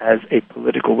it as a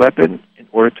political weapon in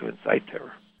order to incite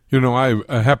terror. You know,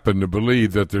 I happen to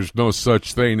believe that there's no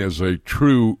such thing as a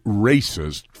true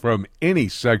racist from any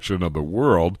section of the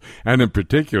world, and in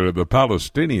particular the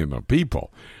Palestinian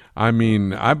people. I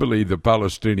mean, I believe the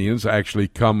Palestinians actually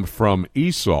come from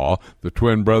Esau, the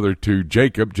twin brother to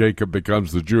Jacob. Jacob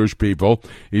becomes the Jewish people.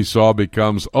 Esau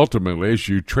becomes ultimately, as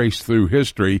you trace through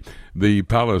history, the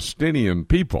Palestinian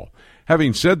people.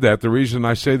 Having said that, the reason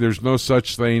I say there's no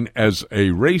such thing as a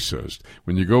racist,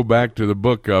 when you go back to the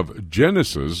book of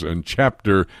Genesis and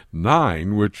chapter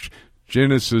 9, which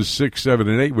Genesis 6, 7,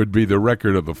 and 8 would be the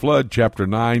record of the flood. Chapter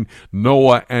 9,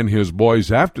 Noah and his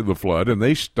boys after the flood, and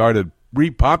they started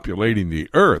repopulating the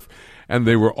earth, and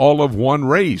they were all of one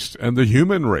race, and the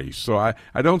human race. So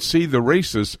I don't see the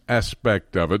racist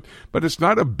aspect of it, but it's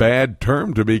not a bad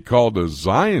term to be called a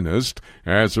Zionist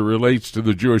as it relates to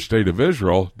the Jewish state of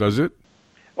Israel, does it?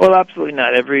 Well, absolutely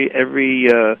not. Every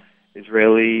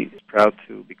Israeli is proud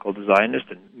to be called a Zionist,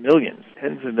 and millions,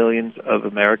 tens of millions of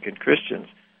American Christians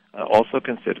also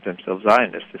consider themselves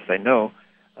Zionists, this I know,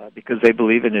 because they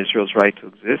believe in Israel's right to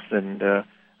exist, and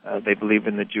they believe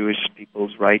in the Jewish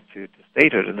people's right to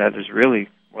statehood, and that is really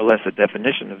more or less a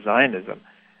definition of Zionism.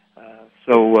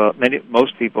 So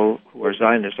most people who are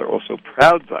Zionists are also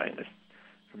proud Zionists.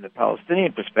 From the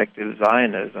Palestinian perspective,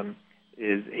 Zionism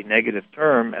is a negative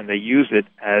term, and they use it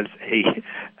as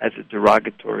a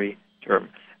derogatory term.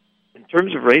 In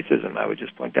terms of racism, I would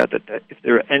just point out that if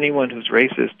there are anyone who's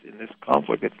racist in this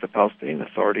conflict, it's the Palestinian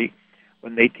Authority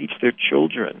when they teach their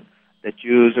children that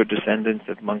Jews are descendants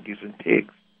of monkeys and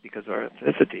pigs because of our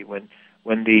ethnicity.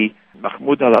 When the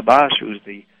Mahmoud al-Abbas,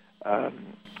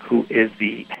 who is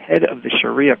the head of the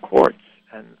Sharia courts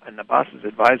and Abbas's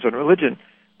advisor on religion,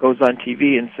 goes on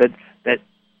TV and said that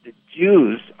the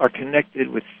Jews are connected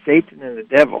with Satan and the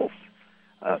devils,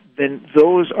 then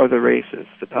those are the racists.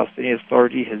 The Palestinian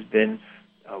Authority has been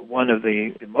one of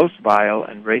the most vile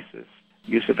and racist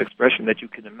use of expression that you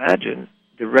can imagine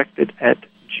directed at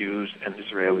Jews and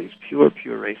Israelis. Pure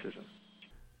racism.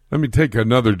 Let me take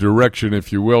another direction,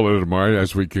 if you will, Itamar,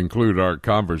 as we conclude our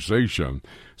conversation.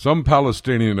 Some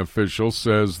Palestinian official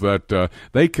says that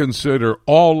they consider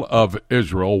all of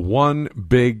Israel one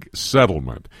big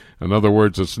settlement. In other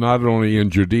words, it's not only in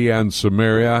Judea and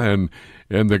Samaria and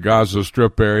in the Gaza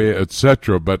Strip area,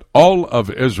 etc., but all of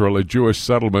Israel a Jewish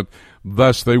settlement.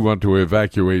 Thus, they want to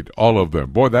evacuate all of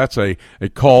them. Boy, that's a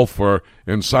call for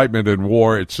incitement and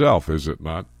war itself, is it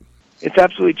not? It's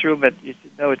absolutely true, but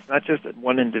it's not just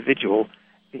one individual.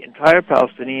 The entire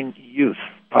Palestinian youth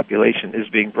population is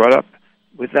being brought up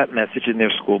with that message in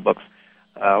their school books.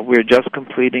 We're just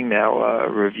completing now a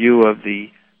review of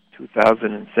the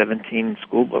 2017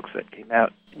 school books that came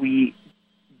out. We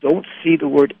don't see the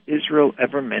word Israel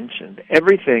ever mentioned.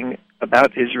 Everything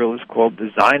about Israel is called the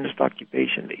Zionist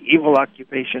occupation, the evil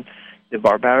occupation, the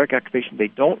barbaric occupation. They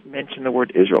don't mention the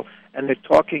word Israel. And they're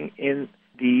talking in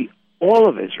the all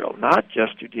of Israel, not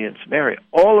just Judea and Samaria.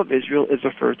 All of Israel is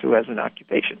referred to as an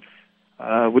occupation,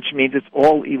 which means it's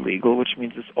all illegal, which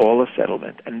means it's all a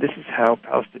settlement. And this is how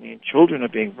Palestinian children are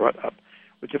being brought up,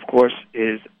 which, of course,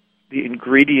 is the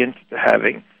ingredient to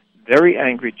having very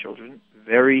angry children,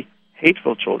 very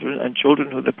hateful children, and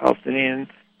children who the Palestinian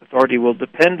Authority will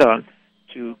depend on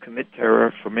to commit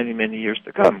terror for many, many years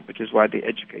to come, which is why they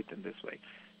educate them this way.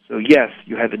 So yes,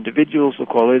 you have individuals who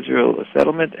call Israel a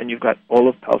settlement, and you've got all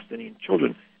of Palestinian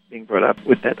children being brought up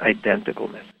with that identical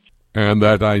message. And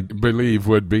that, I believe,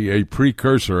 would be a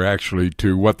precursor, actually,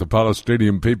 to what the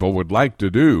Palestinian people would like to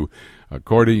do.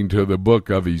 According to the book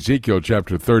of Ezekiel,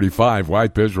 chapter 35,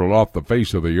 wipe Israel off the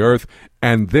face of the earth,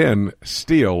 and then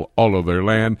steal all of their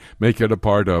land, make it a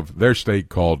part of their state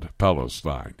called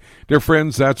Palestine. Dear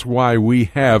friends, that's why we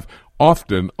have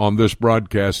often on this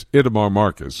broadcast Itamar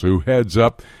Marcus, who heads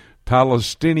up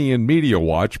Palestinian Media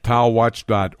Watch,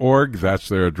 palwatch.org. That's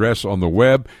their address on the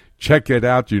web. Check it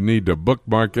out. You need to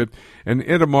bookmark it. And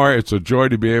Itamar, it's a joy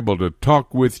to be able to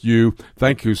talk with you.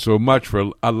 Thank you so much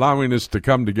for allowing us to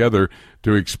come together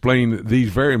to explain these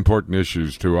very important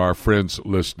issues to our friends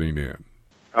listening in.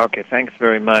 Okay, thanks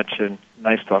very much, and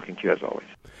nice talking to you as always.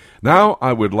 Now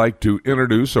I would like to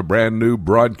introduce a brand new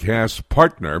broadcast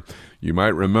partner. You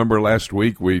might remember last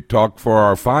week we talked for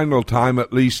our final time,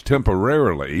 at least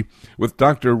temporarily, with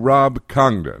Dr. Rob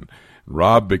Congdon.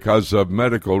 Rob, because of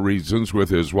medical reasons with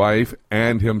his wife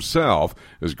and himself,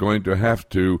 is going to have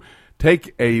to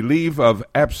take a leave of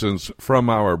absence from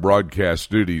our broadcast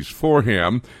duties for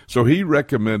him. So he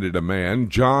recommended a man,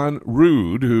 John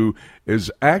Rood, who is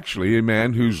actually a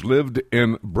man who's lived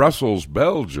in Brussels,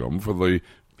 Belgium for the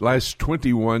last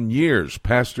 21 years,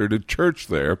 pastored a church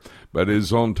there, but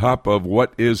is on top of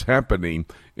what is happening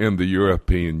in the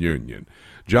European Union.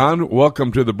 John,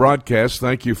 welcome to the broadcast.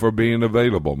 Thank you for being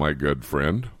available, my good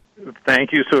friend.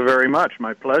 Thank you so very much.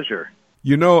 My pleasure.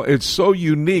 You know, it's so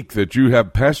unique that you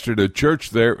have pastored a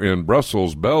church there in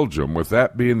Brussels, Belgium, with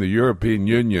that being the European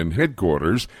Union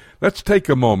headquarters. Let's take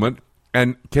a moment,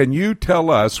 and can you tell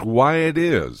us why it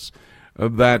is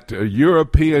that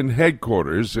European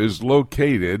headquarters is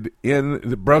located in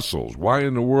Brussels? Why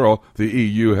in the world the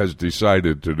EU has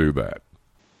decided to do that?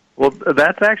 Well,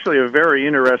 that's actually a very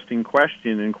interesting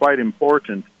question and quite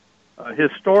important.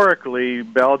 Historically,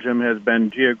 Belgium has been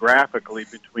geographically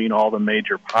between all the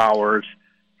major powers,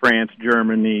 France,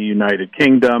 Germany, United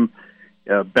Kingdom.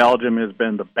 Belgium has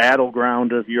been the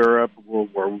battleground of Europe, World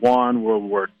War I, World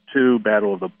War II,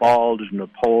 Battle of the Bulge,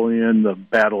 Napoleon, the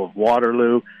Battle of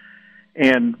Waterloo.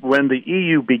 And when the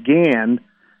EU began,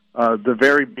 the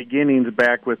very beginnings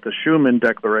back with the Schuman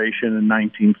Declaration in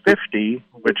 1950,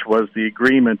 which was the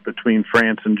agreement between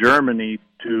France and Germany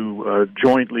to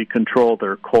jointly control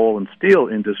their coal and steel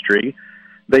industry,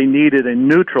 they needed a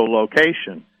neutral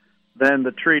location. Then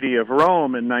the Treaty of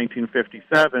Rome in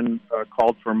 1957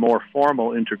 called for more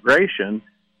formal integration,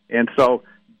 and so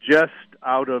just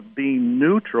out of being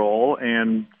neutral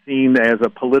and seen as a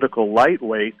political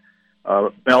lightweight,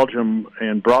 Belgium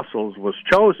and Brussels was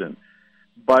chosen.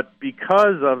 But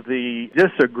because of the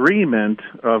disagreement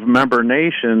of member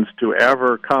nations to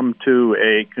ever come to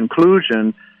a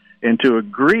conclusion and to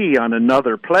agree on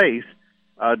another place,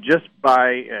 just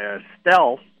by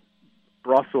stealth,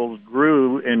 Brussels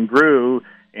grew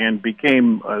and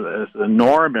became an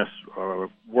enormous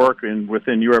work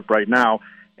within Europe right now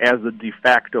as the de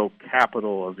facto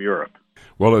capital of Europe.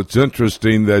 Well, it's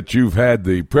interesting that you've had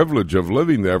the privilege of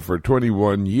living there for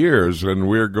 21 years, and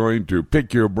we're going to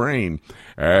pick your brain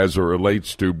as it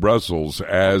relates to Brussels,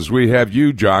 as we have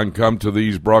you, John, come to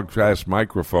these broadcast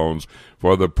microphones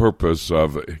for the purpose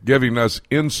of giving us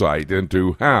insight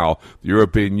into how the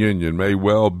European Union may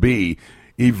well be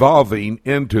evolving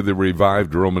into the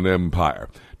revived Roman Empire.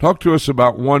 Talk to us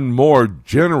about one more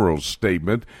general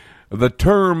statement. The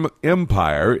term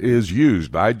empire is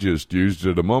used, I just used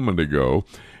it a moment ago,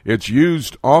 it's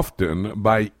used often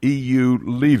by EU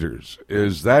leaders.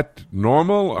 Is that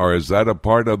normal, or is that a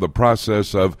part of the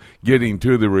process of getting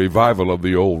to the revival of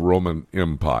the old Roman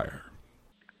Empire?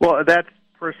 Well, that's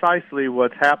precisely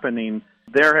what's happening.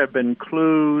 There have been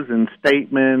clues and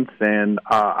statements and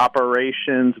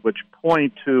operations which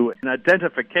point to an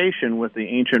identification with the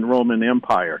ancient Roman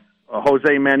Empire.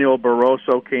 Jose Manuel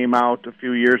Barroso came out a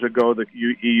few years ago, the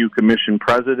EU Commission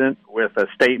president, with a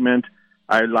statement.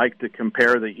 I like to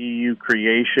compare the EU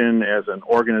creation as an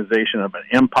organization of an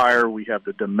empire. We have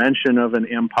the dimension of an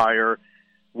empire.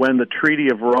 When the Treaty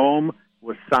of Rome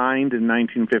was signed in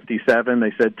 1957.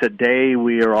 They said, today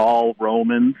we are all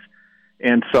Romans.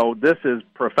 And so this is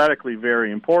prophetically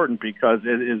very important because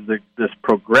it is this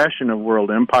progression of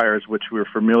world empires, which we're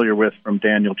familiar with from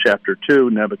Daniel chapter 2,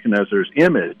 Nebuchadnezzar's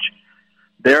image.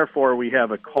 Therefore, we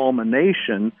have a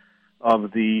culmination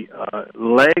of the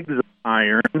legs of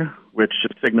iron, which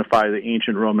signify the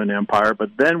ancient Roman Empire, but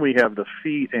then we have the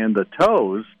feet and the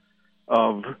toes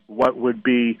of what would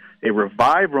be a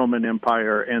revived Roman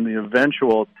Empire and the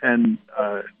eventual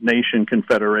 10-nation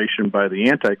confederation by the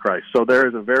Antichrist. So there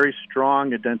is a very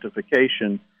strong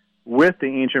identification with the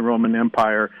ancient Roman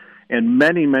Empire and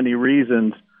many, many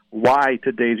reasons why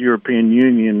today's European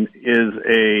Union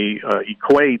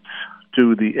equates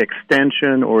to the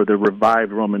extension or the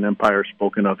revived Roman Empire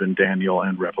spoken of in Daniel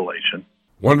and Revelation.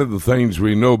 One of the things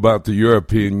we know about the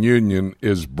European Union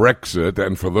is Brexit,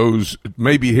 and for those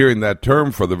maybe hearing that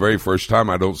term for the very first time,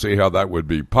 I don't see how that would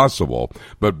be possible.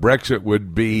 But Brexit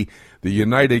would be the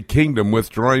United Kingdom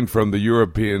withdrawing from the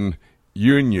European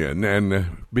Union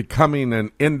and becoming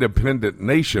an independent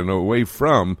nation away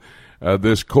from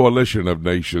this coalition of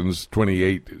nations,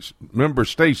 28 member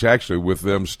states actually with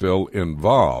them still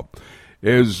involved.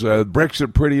 Is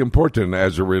Brexit pretty important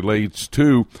as it relates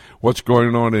to what's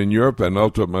going on in Europe and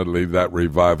ultimately that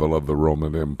revival of the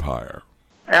Roman Empire?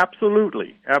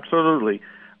 Absolutely, absolutely.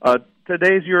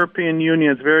 Today's European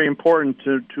Union is very important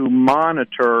to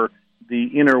monitor the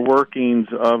inner workings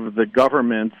of the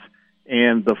governments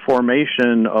and the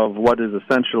formation of what is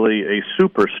essentially a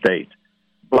superstate.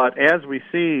 But as we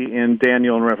see in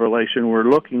Daniel and Revelation, we're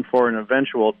looking for an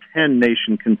eventual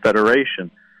 10-nation confederation.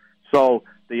 So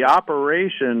the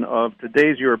operation of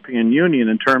today's European Union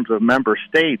in terms of member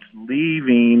states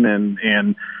leaving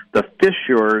and the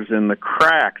fissures and the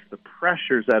cracks, the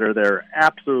pressures that are there, are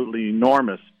absolutely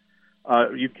enormous.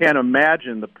 You can't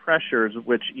imagine the pressures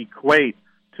which equate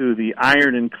to the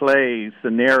iron and clay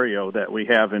scenario that we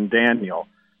have in Daniel.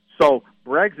 So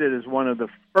Brexit is one of the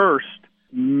first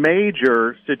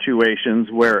major situations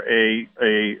where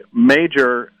a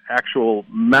major actual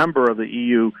member of the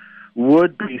EU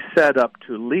would be set up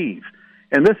to leave.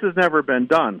 And this has never been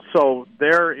done. So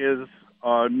there is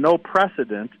no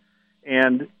precedent.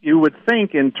 And you would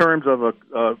think in terms of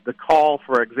the call,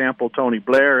 for example, Tony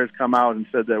Blair has come out and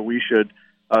said that we should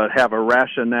have a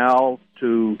rationale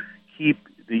to keep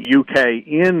the UK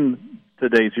in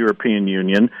today's European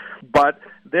Union. But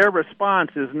their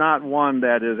response is not one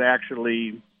that is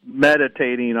actually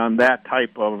meditating on that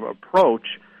type of approach.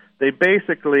 They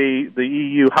basically, the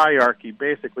EU hierarchy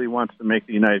basically wants to make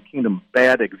the United Kingdom a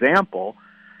bad example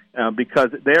because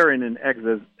they're in an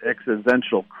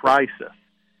existential crisis.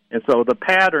 And so the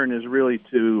pattern is really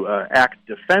to act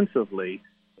defensively,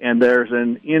 and there's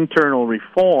an internal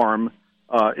reform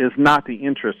is not the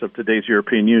interest of today's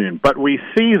European Union. But we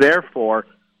see, therefore,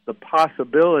 the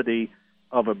possibility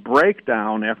of a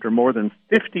breakdown after more than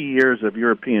 50 years of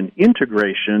European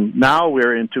integration. Now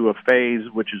we're into a phase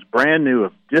which is brand new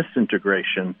of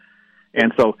disintegration.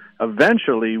 And so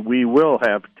eventually we will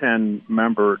have 10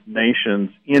 member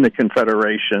nations in a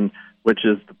confederation, which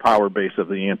is the power base of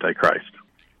the Antichrist.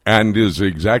 And is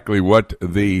exactly what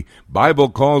the Bible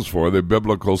calls for, the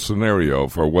biblical scenario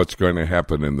for what's going to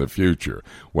happen in the future.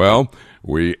 Well,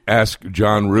 we asked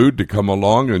John Rood to come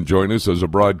along and join us as a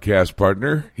broadcast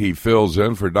partner. He fills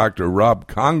in for Dr. Rob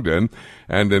Congdon,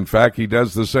 and in fact, he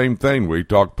does the same thing. We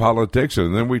talk politics,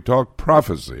 and then we talk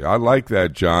prophecy. I like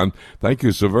that, John. Thank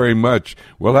you so very much.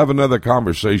 We'll have another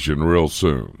conversation real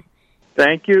soon.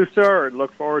 Thank you, sir.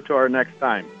 Look forward to our next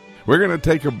time. We're going to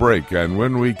take a break, and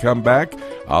when we come back,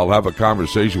 I'll have a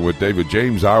conversation with David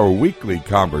James, our weekly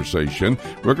conversation.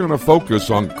 We're going to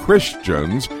focus on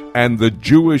Christians and the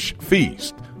Jewish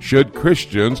feast. Should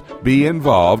Christians be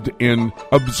involved in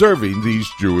observing these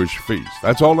Jewish feasts?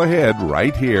 That's all ahead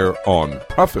right here on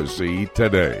Prophecy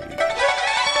Today.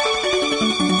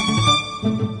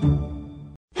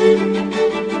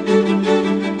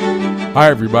 Hi,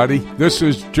 everybody. This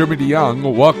is Jimmy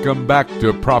DeYoung. Welcome back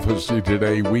to Prophecy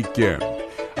Today Weekend.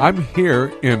 I'm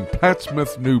here in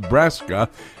Plattsmouth, Nebraska.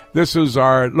 This is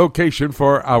our location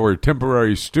for our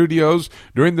temporary studios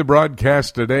during the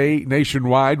broadcast today,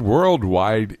 nationwide,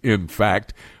 worldwide, in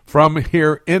fact, from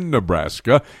here in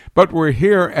Nebraska. But we're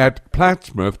here at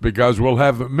Plattsmouth because we'll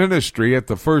have ministry at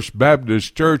the First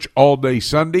Baptist Church all day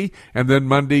Sunday, and then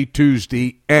Monday,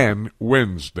 Tuesday, and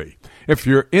Wednesday. If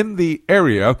you're in the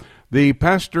area, the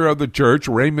pastor of the church,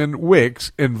 Raymond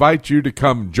Wicks, invites you to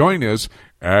come join us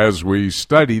as we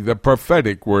study the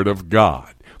prophetic Word of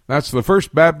God. That's the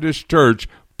First Baptist Church,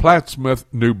 Plattsmouth,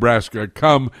 Nebraska.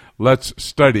 Come, let's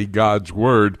study God's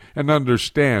Word and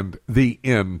understand the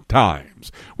end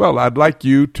times. Well, I'd like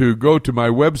you to go to my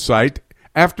website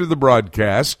after the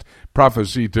broadcast.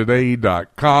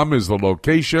 ProphecyToday.com is the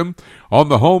location. On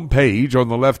the home page, on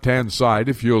the left-hand side,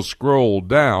 if you'll scroll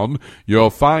down,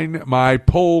 you'll find my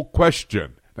poll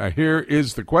question. Now, here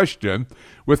is the question.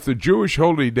 With the Jewish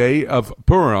holy day of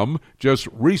Purim just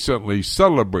recently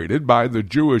celebrated by the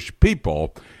Jewish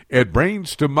people, it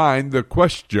brings to mind the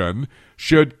question,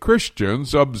 should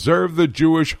Christians observe the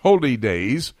Jewish holy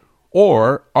days,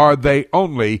 or are they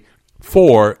only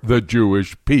for the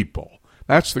Jewish people?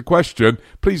 That's the question.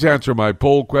 Please answer my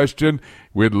poll question.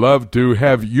 We'd love to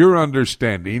have your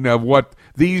understanding of what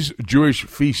these Jewish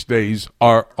feast days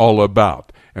are all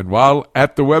about. And while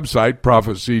at the website,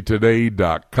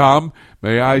 prophecytoday.com,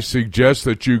 may I suggest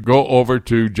that you go over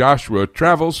to Joshua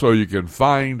Travel so you can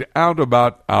find out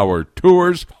about our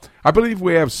tours. I believe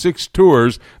we have 6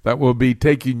 tours that will be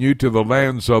taking you to the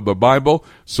lands of the Bible,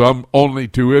 some only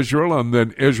to Israel, and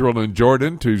then Israel and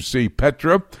Jordan to see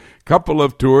Petra. Couple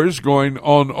of tours going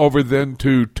on over then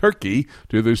to Turkey,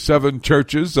 to the 7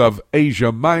 churches of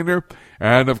Asia Minor,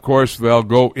 and of course they'll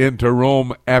go into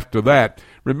Rome after that.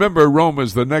 Remember, Rome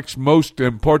is the next most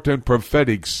important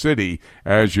prophetic city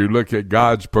as you look at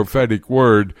God's prophetic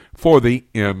word for the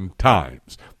end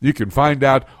times. You can find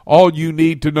out all you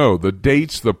need to know, the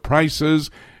dates, the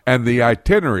prices, and the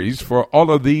itineraries for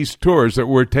all of these tours that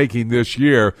we're taking this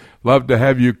year. Love to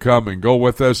have you come and go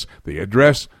with us. The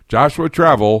address, Joshua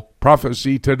Travel,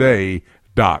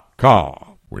 prophecytoday.com.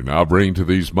 We now bring to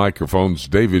these microphones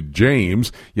David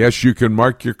James. Yes, you can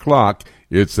mark your clock.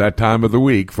 It's that time of the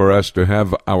week for us to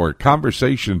have our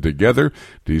conversation together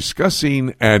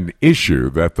discussing an issue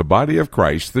that the body of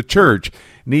Christ, the church,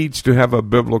 needs to have a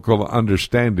biblical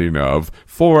understanding of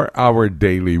for our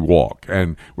daily walk.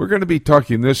 And we're going to be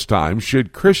talking this time,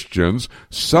 should Christians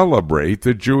celebrate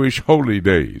the Jewish holy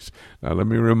days? Now, let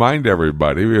me remind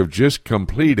everybody, we have just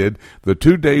completed the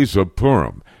 2 days of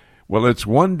Purim. Well, it's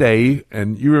one day,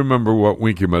 and you remember what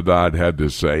Winky Madad had to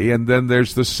say, and then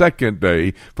there's the second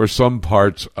day for some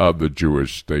parts of the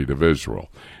Jewish state of Israel.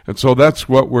 And so that's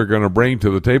what we're going to bring to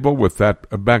the table with that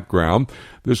background.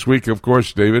 This week, of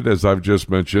course, David, as I've just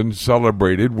mentioned,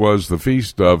 celebrated was the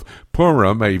Feast of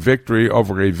Purim, a victory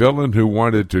over a villain who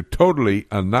wanted to totally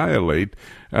annihilate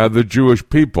the Jewish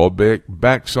people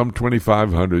back some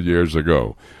 2,500 years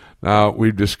ago. Now,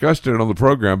 we've discussed it on the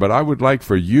program, but I would like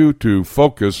for you to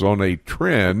focus on a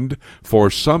trend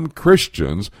for some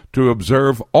Christians to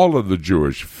observe all of the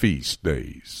Jewish feast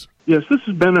days. Yes, this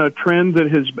has been a trend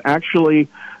that has actually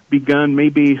begun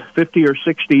maybe 50 or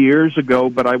 60 years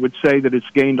ago, but I would say that it's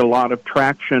gained a lot of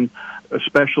traction,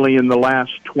 especially in the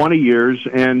last 20 years,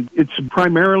 and it's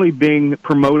primarily being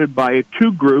promoted by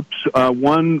 2 groups.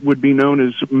 One would be known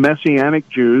as Messianic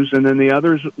Jews, and then the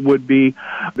others would be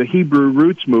the Hebrew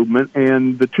Roots movement,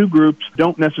 and the 2 groups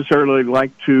don't necessarily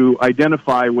like to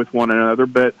identify with one another,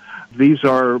 but these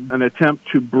are an attempt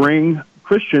to bring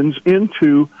Christians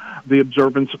into the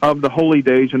observance of the holy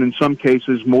days, and in some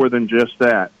cases more than just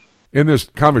that. In this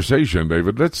conversation,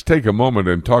 David, let's take a moment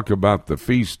and talk about the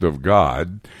Feast of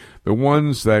God, the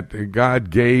ones that God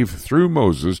gave through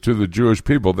Moses to the Jewish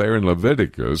people there in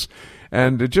Leviticus,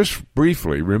 and just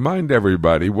briefly remind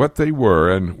everybody what they were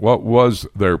and what was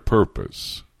their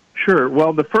purpose. Sure.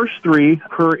 Well, the first 3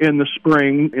 occur in the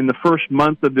spring, in the first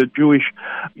month of the Jewish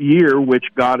year, which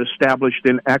God established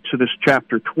in Exodus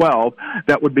chapter 12.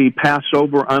 That would be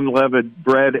Passover, unleavened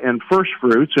bread, and first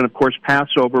fruits. And, of course,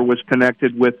 Passover was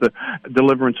connected with the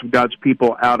deliverance of God's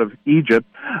people out of Egypt.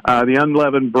 The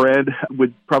unleavened bread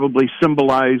would probably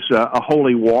symbolize a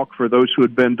holy walk for those who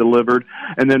had been delivered.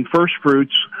 And then first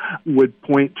fruits would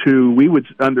point to, we would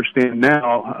understand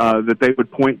now, that they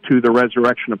would point to the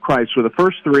resurrection of Christ. So the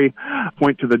first 3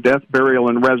 point to the death, burial,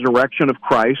 and resurrection of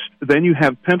Christ. Then you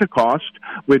have Pentecost,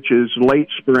 which is late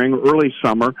spring, early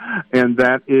summer, and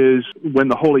that is when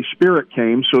the Holy Spirit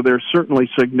came, so there's certainly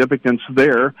significance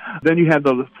there. Then you have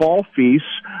the fall feasts,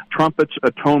 trumpets,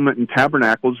 atonement, and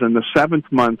tabernacles in the 7th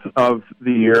month of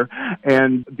the year,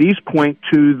 and these point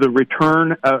to the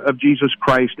return of Jesus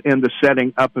Christ and the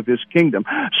setting up of his kingdom.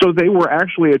 So they were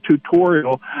actually a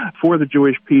tutorial for the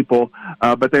Jewish people,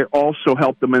 but they also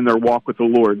helped them in their walk with the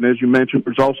Lord. And as you mentioned,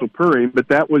 there's also Purim, but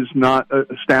that was not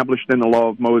established in the law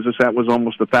of Moses. That was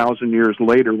almost 1,000 years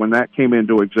later when that came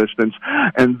into existence.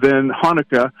 And then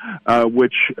Hanukkah,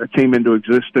 which came into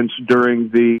existence during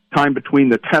the time between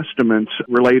the Testaments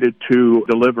related to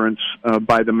deliverance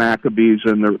by the Maccabees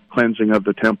and the cleansing of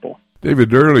the temple.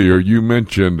 David, earlier you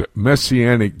mentioned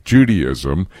Messianic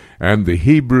Judaism and the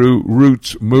Hebrew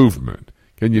Roots movement.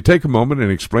 Can you take a moment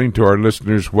and explain to our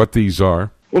listeners what these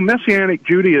are? Well, Messianic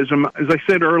Judaism, as I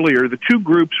said earlier, the two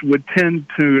groups would tend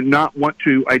to not want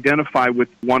to identify with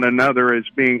one another as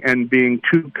being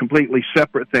two completely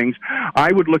separate things.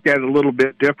 I would look at it a little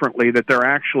bit differently, that they're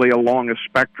actually along a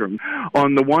spectrum.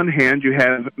 On the one hand, you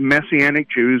have Messianic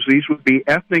Jews. These would be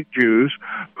ethnic Jews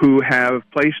who have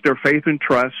placed their faith and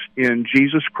trust in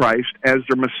Jesus Christ as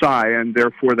their Messiah, and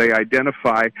therefore they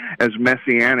identify as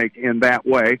Messianic in that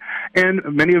way. And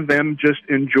many of them just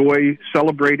enjoy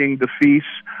celebrating the feasts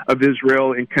of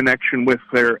Israel in connection with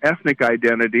their ethnic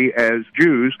identity as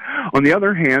Jews. On the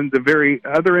other hand, the very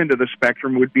other end of the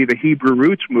spectrum would be the Hebrew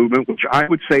Roots movement, which I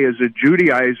would say is a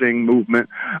Judaizing movement,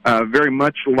 very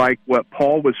much like what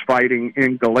Paul was fighting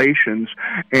in Galatians.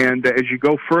 And as you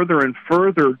go further and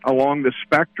further along the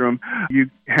spectrum, you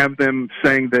have them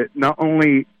saying that not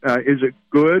only is it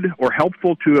good or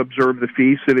helpful to observe the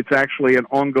feast, that it's actually an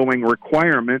ongoing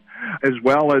requirement, as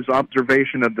well as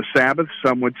observation of the Sabbath.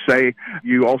 Some would say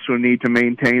you also need to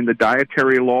maintain the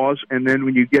dietary laws. And then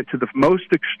when you get to the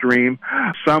most extreme,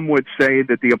 some would say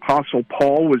that the Apostle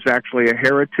Paul was actually a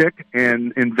heretic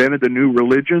and invented a new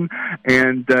religion.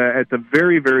 And at the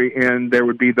very, very end, there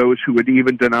would be those who would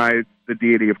even deny the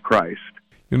deity of Christ.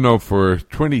 You know, for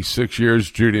 26 years,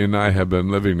 Judy and I have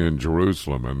been living in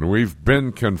Jerusalem, and we've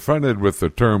been confronted with the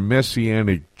term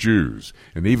Messianic Jews.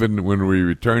 And even when we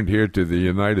returned here to the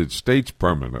United States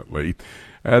permanently,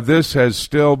 this has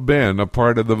still been a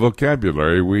part of the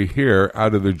vocabulary we hear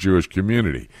out of the Jewish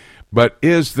community. But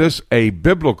is this a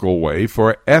biblical way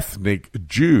for ethnic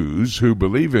Jews who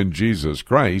believe in Jesus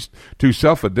Christ to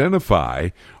self-identify,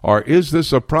 or is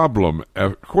this a problem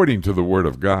according to the Word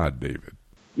of God, David?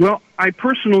 Well, I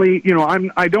personally,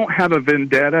 I don't have a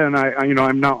vendetta, and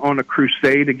I'm not on a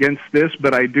crusade against this,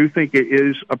 but I do think it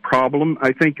is a problem.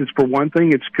 I think it's, for one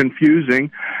thing, it's confusing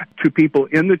to people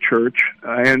in the church,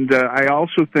 and I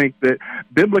also think that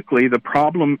biblically the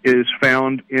problem is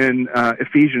found in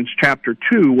Ephesians chapter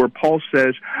 2, where Paul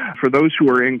says, for those who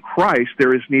are in Christ,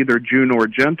 there is neither Jew nor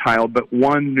Gentile, but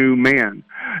one new man.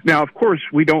 Now, of course,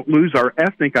 we don't lose our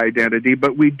ethnic identity,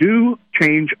 but we do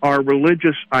change our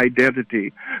religious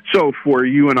identity. So for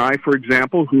you and I, for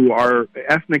example, who are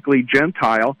ethnically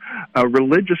Gentile,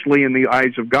 religiously in the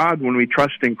eyes of God, when we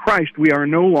trust in Christ, we are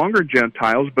no longer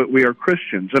Gentiles, but we are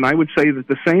Christians. And I would say that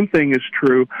the same thing is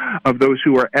true of those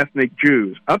who are ethnic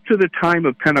Jews. Up to the time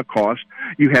of Pentecost,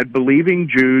 you had believing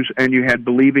Jews and you had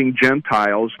believing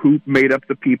Gentiles who made up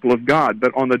the people of God.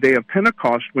 But on the day of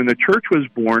Pentecost, when the church was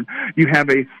born, you have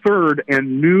a third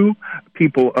and new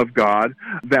people of God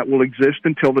that will exist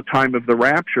until the time of the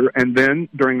rapture. And then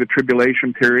during the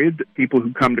tribulation period, people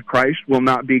who come to Christ will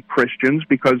not be Christians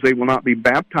because they will not be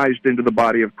baptized into the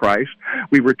body of Christ.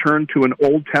 We return to an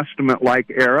Old Testament-like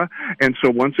era. And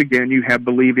so once again, you have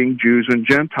believing Jews and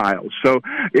Gentiles. So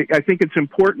I think it's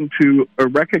important to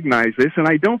recognize this. And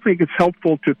I don't think it's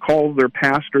helpful to call their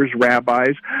pastors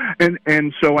rabbis.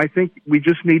 And so I think we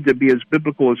just need to be as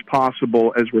biblical as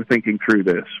possible as we're thinking through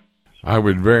this. I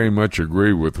would very much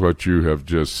agree with what you have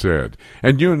just said.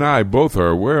 And you and I both are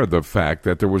aware of the fact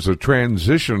that there was a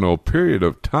transitional period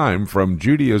of time from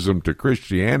Judaism to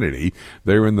Christianity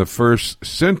there in the first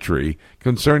century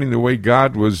concerning the way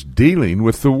God was dealing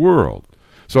with the world.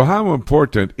 So how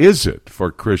important is it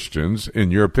for Christians,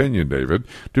 in your opinion, David,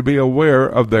 to be aware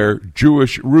of their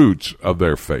Jewish roots of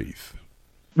their faith?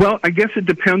 Well, I guess it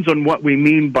depends on what we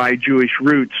mean by Jewish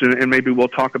roots, and maybe we'll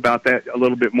talk about that a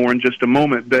little bit more in just a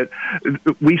moment. But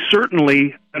we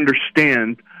certainly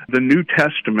understand the New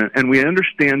Testament, and we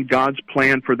understand God's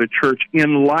plan for the church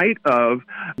in light of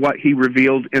what He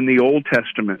revealed in the Old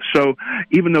Testament. So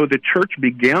even though the church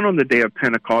began on the day of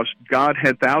Pentecost, God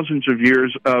had thousands of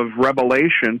years of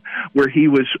revelation where He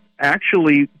was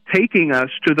actually taking us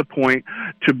to the point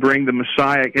to bring the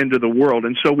Messiah into the world.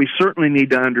 And so we certainly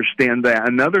need to understand that.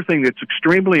 Another thing that's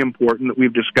extremely important that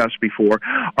we've discussed before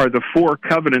are the four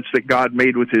covenants that God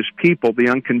made with His people, the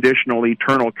unconditional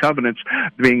eternal covenants,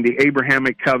 being the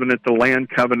Abrahamic covenant, the land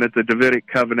covenant, the Davidic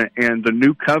covenant, and the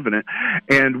new covenant.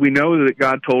 And we know that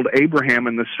God told Abraham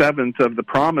in the seventh of the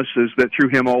promises that through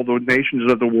him all the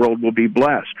nations of the world will be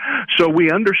blessed. So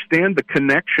we understand the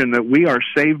connection that we are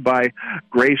saved by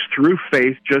grace through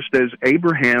faith, just as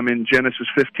Abraham in Genesis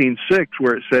 15:6,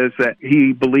 where it says that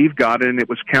he believed God and it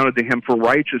was counted to him for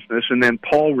righteousness, and then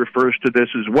Paul refers to this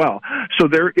as well. So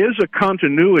there is a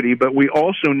continuity, but we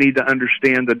also need to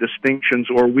understand the distinctions,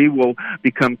 or we will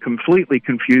become completely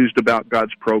confused about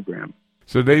God's program.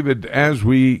 So, David, as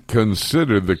we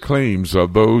consider the claims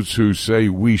of those who say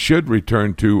we should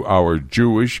return to our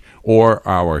Jewish or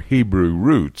our Hebrew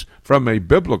roots from a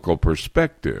biblical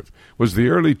perspective, was the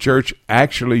early church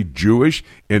actually Jewish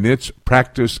in its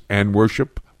practice and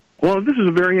worship? Well, this is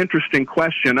a very interesting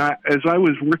question. As I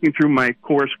was working through my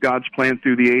course, God's Plan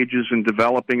Through the Ages, and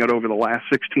developing it over the last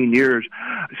 16 years,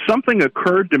 something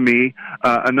occurred to me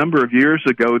a number of years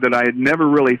ago that I had never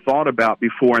really thought about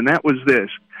before, and that was this.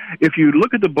 If you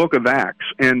look at the book of Acts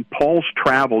and Paul's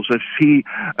travels, as he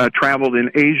traveled in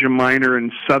Asia Minor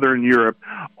and southern Europe,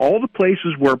 all the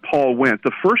places where Paul went,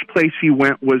 the first place he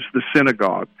went was the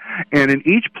synagogue. And in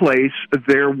each place,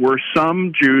 there were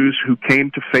some Jews who came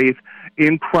to faith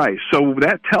in Christ. So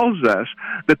that tells us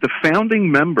that the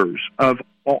founding members of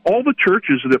all the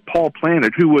churches that Paul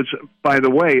planted, who was, by the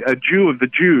way, a Jew of the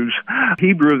Jews,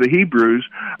 Hebrew of the Hebrews,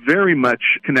 very much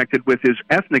connected with his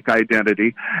ethnic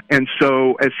identity. And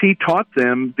so as he taught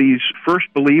them, these first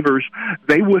believers,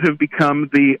 they would have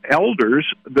become the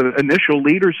elders, the initial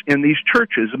leaders in these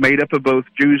churches, made up of both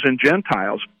Jews and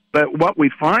Gentiles. But what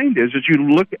we find is, as you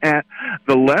look at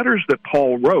the letters that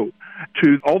Paul wrote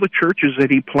to all the churches that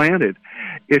he planted,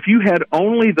 if you had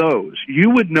only those, you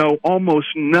would know almost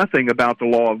nothing about the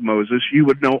law of Moses. You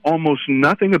would know almost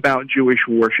nothing about Jewish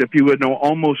worship. You would know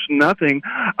almost nothing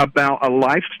about a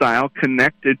lifestyle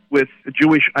connected with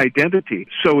Jewish identity.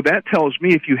 So that tells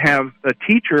me if you have a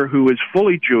teacher who is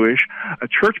fully Jewish, a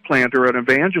church planter, an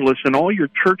evangelist, and all your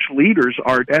church leaders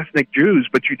are ethnic Jews,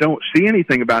 but you don't see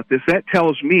anything about this, that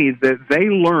tells me that they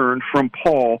learned from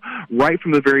Paul right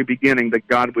from the very beginning that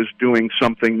God was doing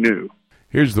something new.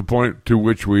 Here's the point to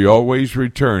which we always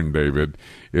return, David.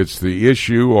 It's the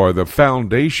issue or the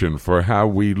foundation for how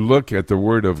we look at the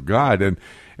Word of God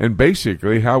and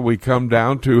basically how we come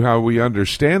down to how we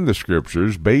understand the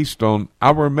Scriptures based on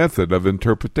our method of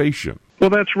interpretation. Well,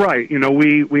 that's right. You know,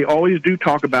 we always do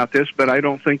talk about this, but I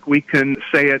don't think we can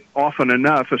say it often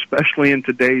enough, especially in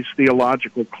today's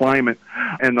theological climate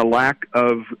and the lack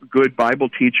of good Bible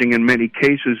teaching in many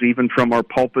cases, even from our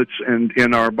pulpits and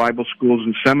in our Bible schools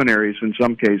and seminaries in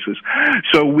some cases.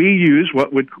 So we use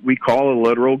what we call a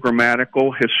literal,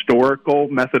 grammatical, historical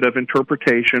method of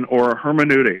interpretation, or a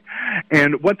hermeneutic.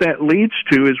 And what that leads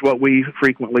to is what we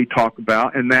frequently talk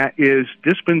about, and that is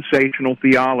dispensational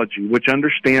theology, which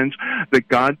understands that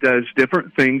God does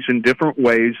different things in different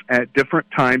ways at different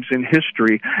times in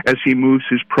history as he moves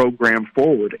his program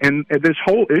forward. And this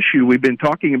whole issue we've been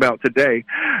talking about today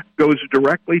goes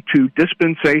directly to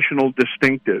dispensational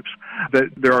distinctives, that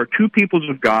there are two peoples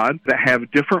of God that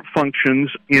have different functions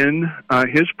in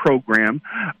his program.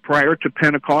 Prior to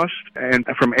Pentecost, and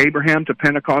from Abraham to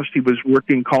Pentecost, he was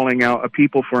working, calling out a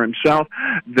people for himself.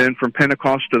 Then from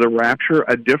Pentecost to the rapture,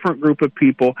 a different group of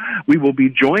people. We will be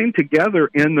joined together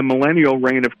in the millennial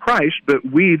reign of Christ, but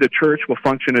we, the church, will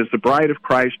function as the bride of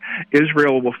Christ.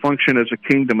 Israel will function as a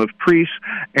kingdom of priests,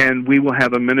 and we will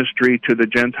have a ministry to the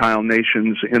Gentile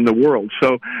nations in the world.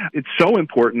 So it's so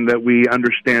important that we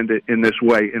understand it in this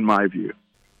way, in my view.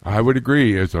 I would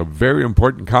agree. It's a very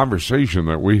important conversation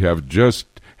that we have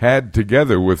just had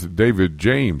together with David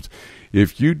James.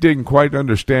 If you didn't quite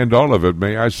understand all of it,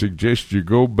 may I suggest you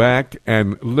go back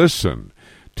and listen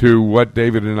to what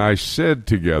David and I said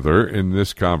together in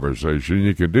this conversation.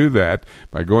 You can do that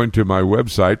by going to my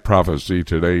website,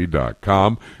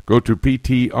 prophecytoday.com. Go to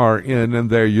PTRN, and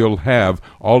there you'll have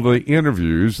all the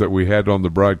interviews that we had on the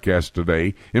broadcast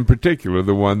today, in particular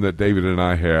the one that David and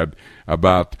I had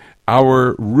about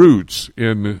our roots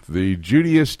in the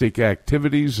Judaistic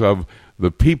activities of the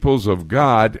peoples of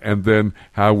God, and then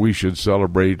how we should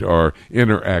celebrate or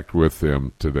interact with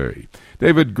them today.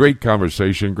 David, great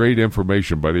conversation, great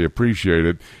information, buddy. Appreciate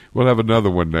it. We'll have another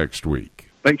one next week.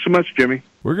 Thanks so much, Jimmy.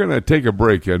 We're going to take a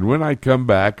break, and when I come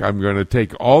back, I'm going to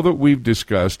take all that we've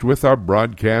discussed with our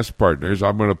broadcast partners.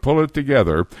 I'm going to pull it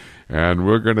together, and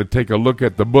we're going to take a look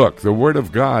at the book, the Word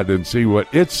of God, and see what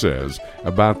it says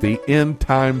about the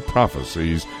end-time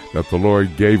prophecies that the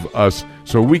Lord gave us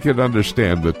so we can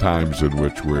understand the times in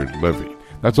which we're living.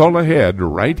 That's all ahead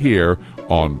right here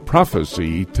on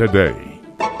Prophecy Today.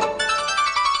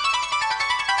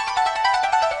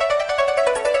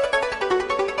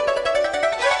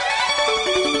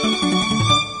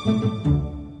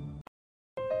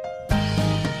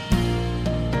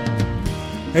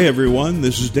 Hey everyone,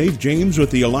 this is Dave James with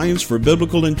the Alliance for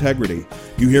Biblical Integrity.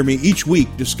 You hear me each week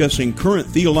discussing current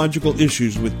theological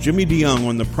issues with Jimmy DeYoung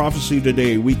on the Prophecy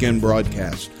Today weekend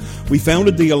broadcast. We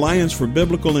founded the Alliance for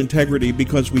Biblical Integrity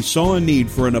because we saw a need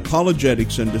for an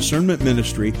apologetics and discernment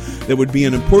ministry that would be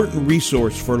an important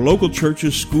resource for local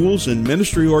churches, schools, and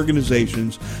ministry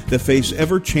organizations that face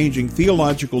ever-changing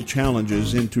theological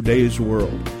challenges in today's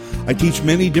world. I teach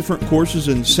many different courses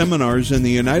and seminars in the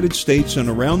United States and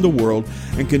around the world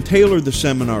and can tailor the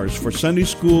seminars for Sunday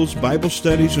schools, Bible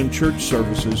studies, and church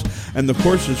services, and the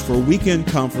courses for weekend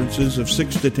conferences of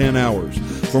 6 to 10 hours.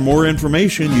 For more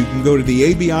information, you can go to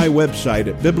the ABI website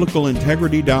at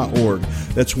biblicalintegrity.org.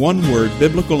 That's one word,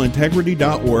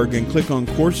 biblicalintegrity.org, and click on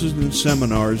Courses and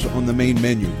Seminars on the main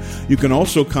menu. You can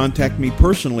also contact me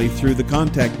personally through the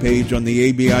contact page on the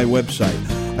ABI website.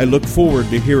 I look forward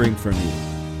to hearing from you.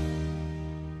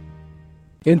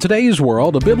 In today's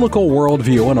world, a biblical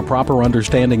worldview and a proper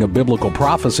understanding of biblical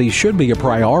prophecy should be a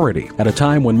priority. At a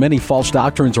time when many false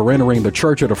doctrines are entering the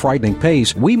church at a frightening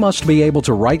pace, we must be able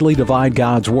to rightly divide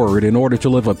God's Word in order to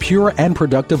live a pure and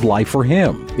productive life for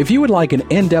Him. If you would like an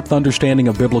in-depth understanding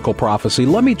of biblical prophecy,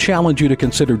 let me challenge you to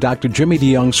consider Dr. Jimmy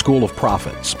DeYoung's School of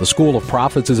Prophets. The School of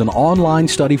Prophets is an online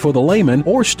study for the layman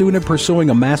or student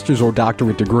pursuing a master's or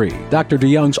doctorate degree. Dr.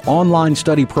 DeYoung's online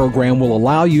study program will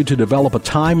allow you to develop a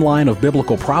timeline of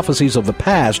biblical prophecies of the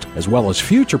past as well as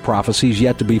future prophecies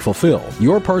yet to be fulfilled.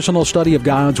 Your personal study of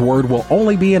God's Word will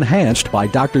only be enhanced by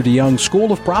Dr. DeYoung's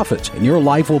School of Prophets, and your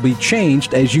life will be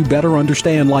changed as you better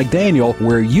understand, like Daniel,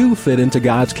 where you fit into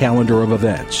God's calendar of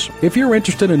events. If you're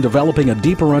interested in developing a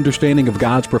deeper understanding of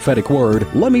God's prophetic Word,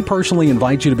 let me personally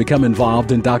invite you to become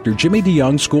involved in Dr. Jimmy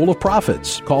DeYoung's School of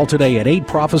Prophets. Call today at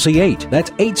 8-PROPHECY-8. That's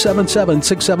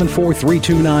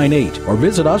 877-674-3298. Or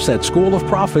visit us at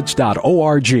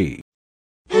schoolofprophets.org.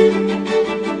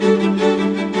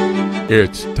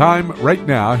 It's time right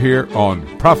now here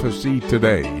on Prophecy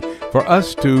Today for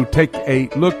us to take a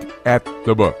look at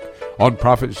the book. On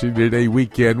Prophecy Today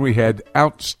weekend, we had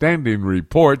outstanding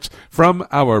reports from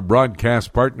our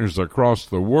broadcast partners across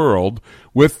the world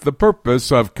with the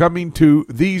purpose of coming to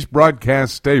these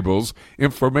broadcast stables,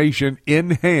 information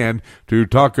in hand to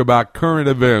talk about current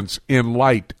events in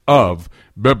light of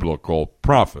biblical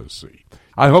prophecy.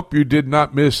 I hope you did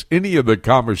not miss any of the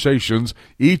conversations.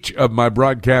 Each of my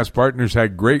broadcast partners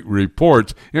had great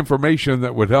reports, information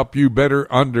that would help you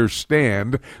better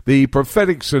understand the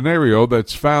prophetic scenario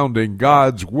that's found in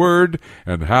God's Word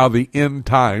and how the end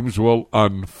times will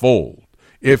unfold.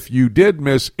 If you did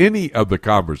miss any of the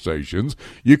conversations,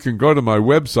 you can go to my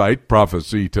website,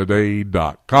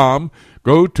 prophecytoday.com,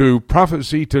 go to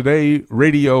Prophecy Today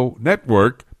Radio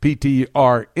Network,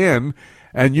 PTRN,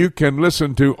 and you can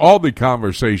listen to all the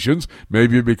conversations,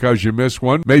 maybe because you missed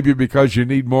one, maybe because you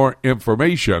need more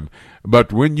information.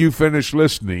 But when you finish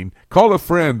listening, call a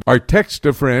friend or text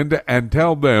a friend and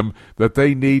tell them that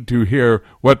they need to hear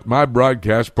what my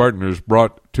broadcast partners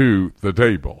brought to the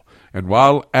table. And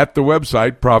while at the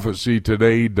website,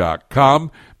 prophecytoday.com,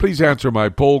 please answer my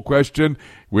poll question.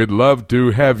 We'd love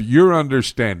to have your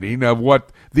understanding of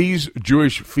what these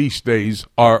Jewish feast days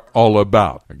are all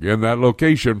about. Again, that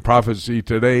location,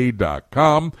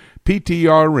 prophecytoday.com,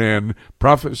 PTRN,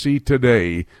 Prophecy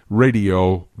Today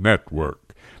Radio Network.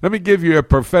 Let me give you a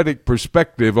prophetic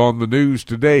perspective on the news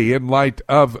today in light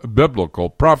of biblical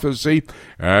prophecy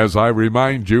as I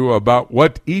remind you about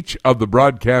what each of the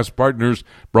broadcast partners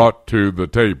brought to the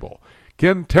table.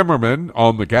 Ken Timmerman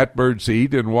on the Catbird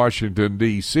Seat in Washington,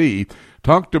 D.C.,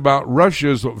 talked about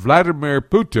Russia's Vladimir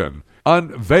Putin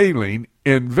unveiling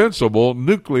invincible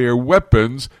nuclear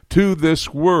weapons to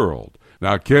this world.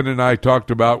 Now, Ken and I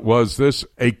talked about, was this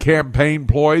a campaign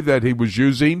ploy that he was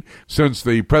using since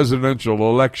the presidential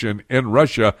election in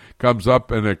Russia comes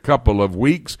up in a couple of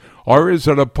weeks, or is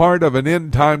it a part of an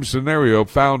end-time scenario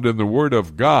found in the Word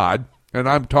of God? And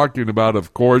I'm talking about,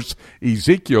 of course,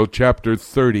 Ezekiel chapter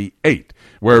 38,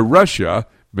 where Russia,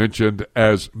 mentioned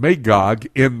as Magog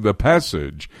in the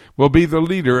passage, will be the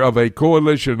leader of a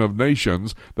coalition of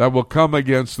nations that will come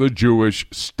against the Jewish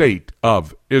state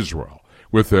of Israel.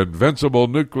 With invincible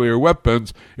nuclear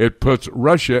weapons, it puts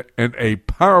Russia in a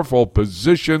powerful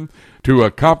position to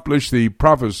accomplish the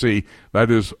prophecy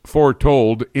that is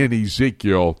foretold in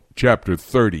Ezekiel chapter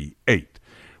 38.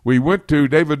 We went to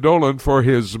David Dolan for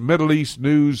his Middle East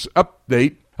news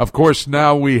update Of course,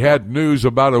 now we had news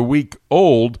about a week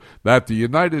old that the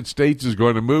United States is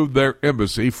going to move their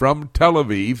embassy from Tel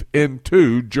Aviv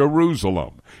into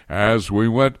Jerusalem. As we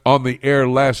went on the air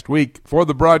last week for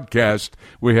the broadcast,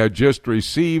 we had just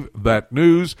received that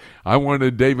news. I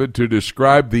wanted David to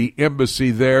describe the embassy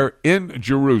there in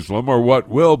Jerusalem, or what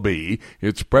will be.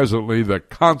 It's presently the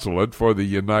consulate for the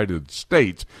United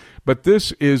States. But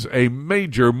this is a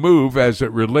major move as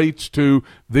it relates to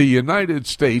the United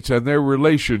States and their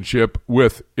relationship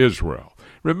with Israel.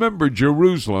 Remember,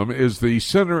 Jerusalem is the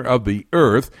center of the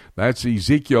earth. That's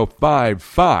Ezekiel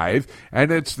 5:5,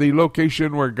 and it's the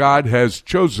location where God has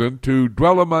chosen to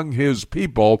dwell among his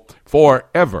people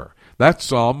forever. That's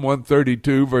Psalm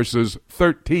 132, verses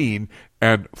 13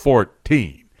 and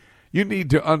 14. You need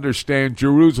to understand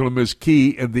Jerusalem is key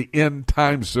in the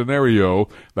end-time scenario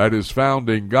that is found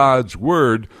in God's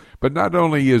Word. But not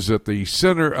only is it the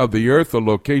center of the earth, the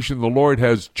location the Lord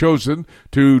has chosen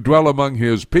to dwell among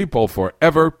his people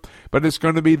forever, but it's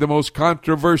going to be the most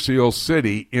controversial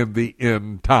city in the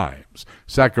end times.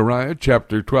 Zechariah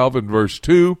chapter 12 and verse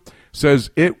 2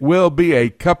 says, "It will be a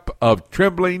cup of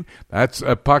trembling." That's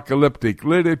apocalyptic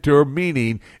literature,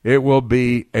 meaning it will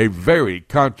be a very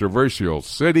controversial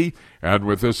city. And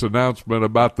with this announcement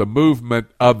about the movement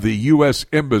of the U.S.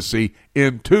 Embassy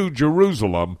into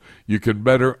Jerusalem, you can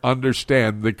better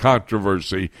understand the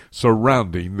controversy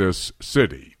surrounding this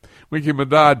city. Winky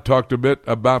Madad talked a bit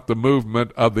about the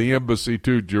movement of the embassy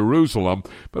to Jerusalem,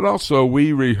 but also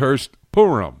we rehearsed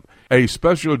Purim, a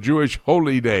special Jewish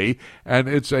holy day, and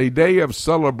it's a day of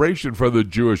celebration for the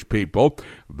Jewish people.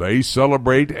 They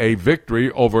celebrate a victory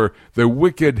over the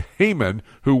wicked Haman,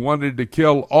 who wanted to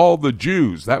kill all the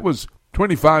Jews. That was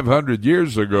 2,500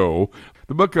 years ago.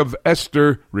 The book of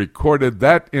Esther recorded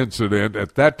that incident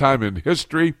at that time in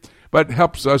history, but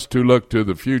helps us to look to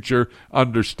the future,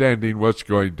 understanding what's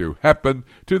going to happen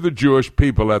to the Jewish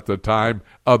people at the time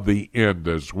of the end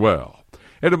as well.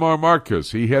 Itamar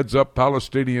Marcus, he heads up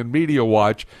Palestinian Media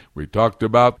Watch. We talked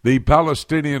about the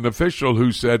Palestinian official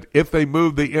who said if they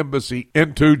move the embassy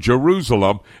into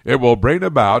Jerusalem, it will bring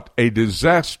about a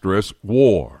disastrous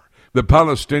war. The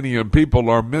Palestinian people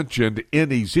are mentioned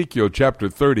in Ezekiel chapter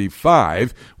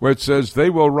 35, where it says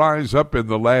they will rise up in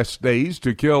the last days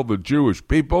to kill the Jewish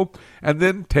people and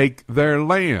then take their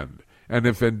land. And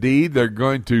if indeed they're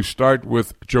going to start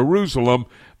with Jerusalem,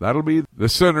 that'll be the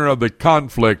center of the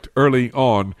conflict early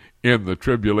on in the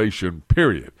tribulation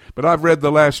period. But I've read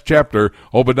the last chapter.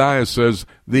 Obadiah says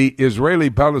the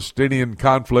Israeli-Palestinian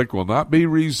conflict will not be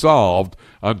resolved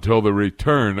until the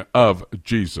return of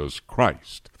Jesus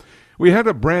Christ. We had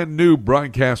a brand new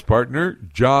broadcast partner,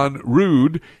 John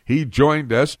Rood. He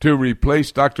joined us to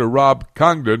replace Dr. Rob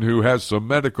Congdon, who has some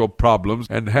medical problems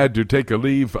and had to take a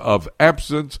leave of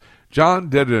absence. John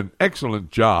did an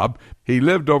excellent job. He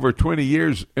lived over 20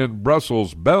 years in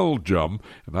Brussels, Belgium,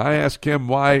 and I asked him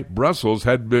why Brussels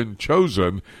had been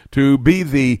chosen to be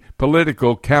the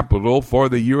political capital for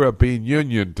the European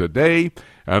Union today,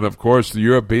 and of course the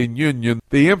European Union,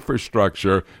 the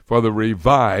infrastructure for the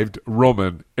revived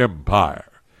Roman Empire.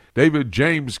 David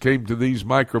James came to these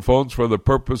microphones for the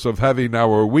purpose of having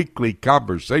our weekly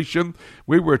conversation.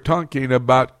 We were talking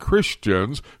about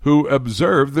Christians who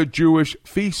observe the Jewish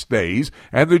feast days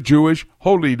and the Jewish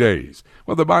holy days.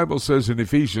 Well, the Bible says in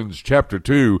Ephesians chapter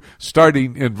 2,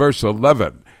 starting in verse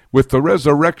 11, with the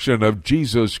resurrection of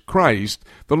Jesus Christ,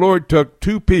 the Lord took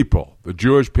two people, the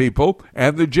Jewish people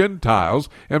and the Gentiles,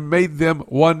 and made them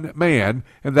one man,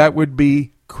 and that would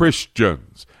be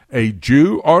Christians. A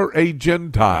Jew or a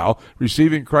Gentile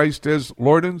receiving Christ as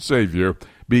Lord and Savior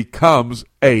becomes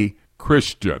a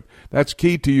Christian. That's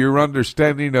key to your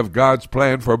understanding of God's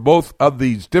plan for both of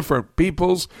these different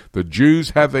peoples. The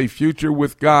Jews have a future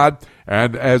with God,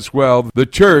 and as well, the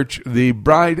church, the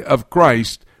bride of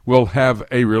Christ, will have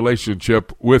a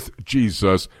relationship with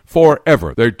Jesus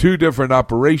forever. They're two different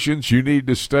operations. You need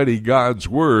to study God's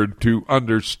Word to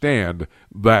understand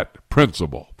that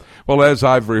principle. Well, as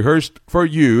I've rehearsed for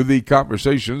you the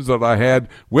conversations that I had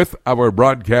with our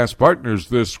broadcast partners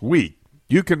this week,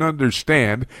 you can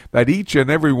understand that each and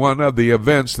every one of the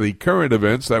events, the current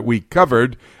events that we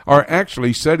covered, are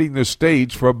actually setting the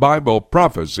stage for Bible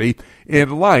prophecy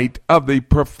in light of the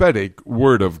prophetic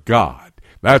Word of God.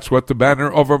 That's what the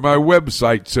banner over my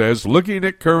website says, looking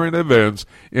at current events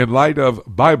in light of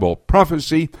Bible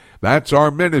prophecy. That's our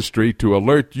ministry to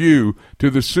alert you to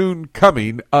the soon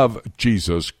coming of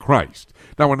Jesus Christ.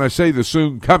 Now, when I say the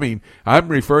soon coming, I'm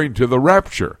referring to the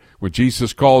rapture, when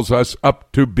Jesus calls us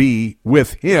up to be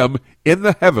with him in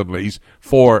the heavenlies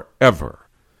forever.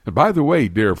 And by the way,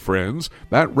 dear friends,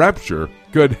 that rapture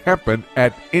could happen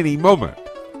at any moment,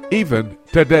 even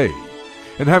today.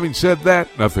 And having said that,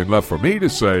 nothing left for me to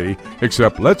say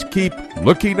except let's keep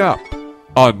looking up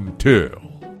until.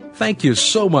 Thank you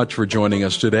so much for joining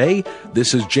us today.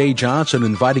 This is Jay Johnson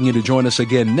inviting you to join us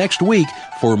again next week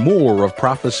for more of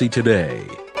Prophecy Today.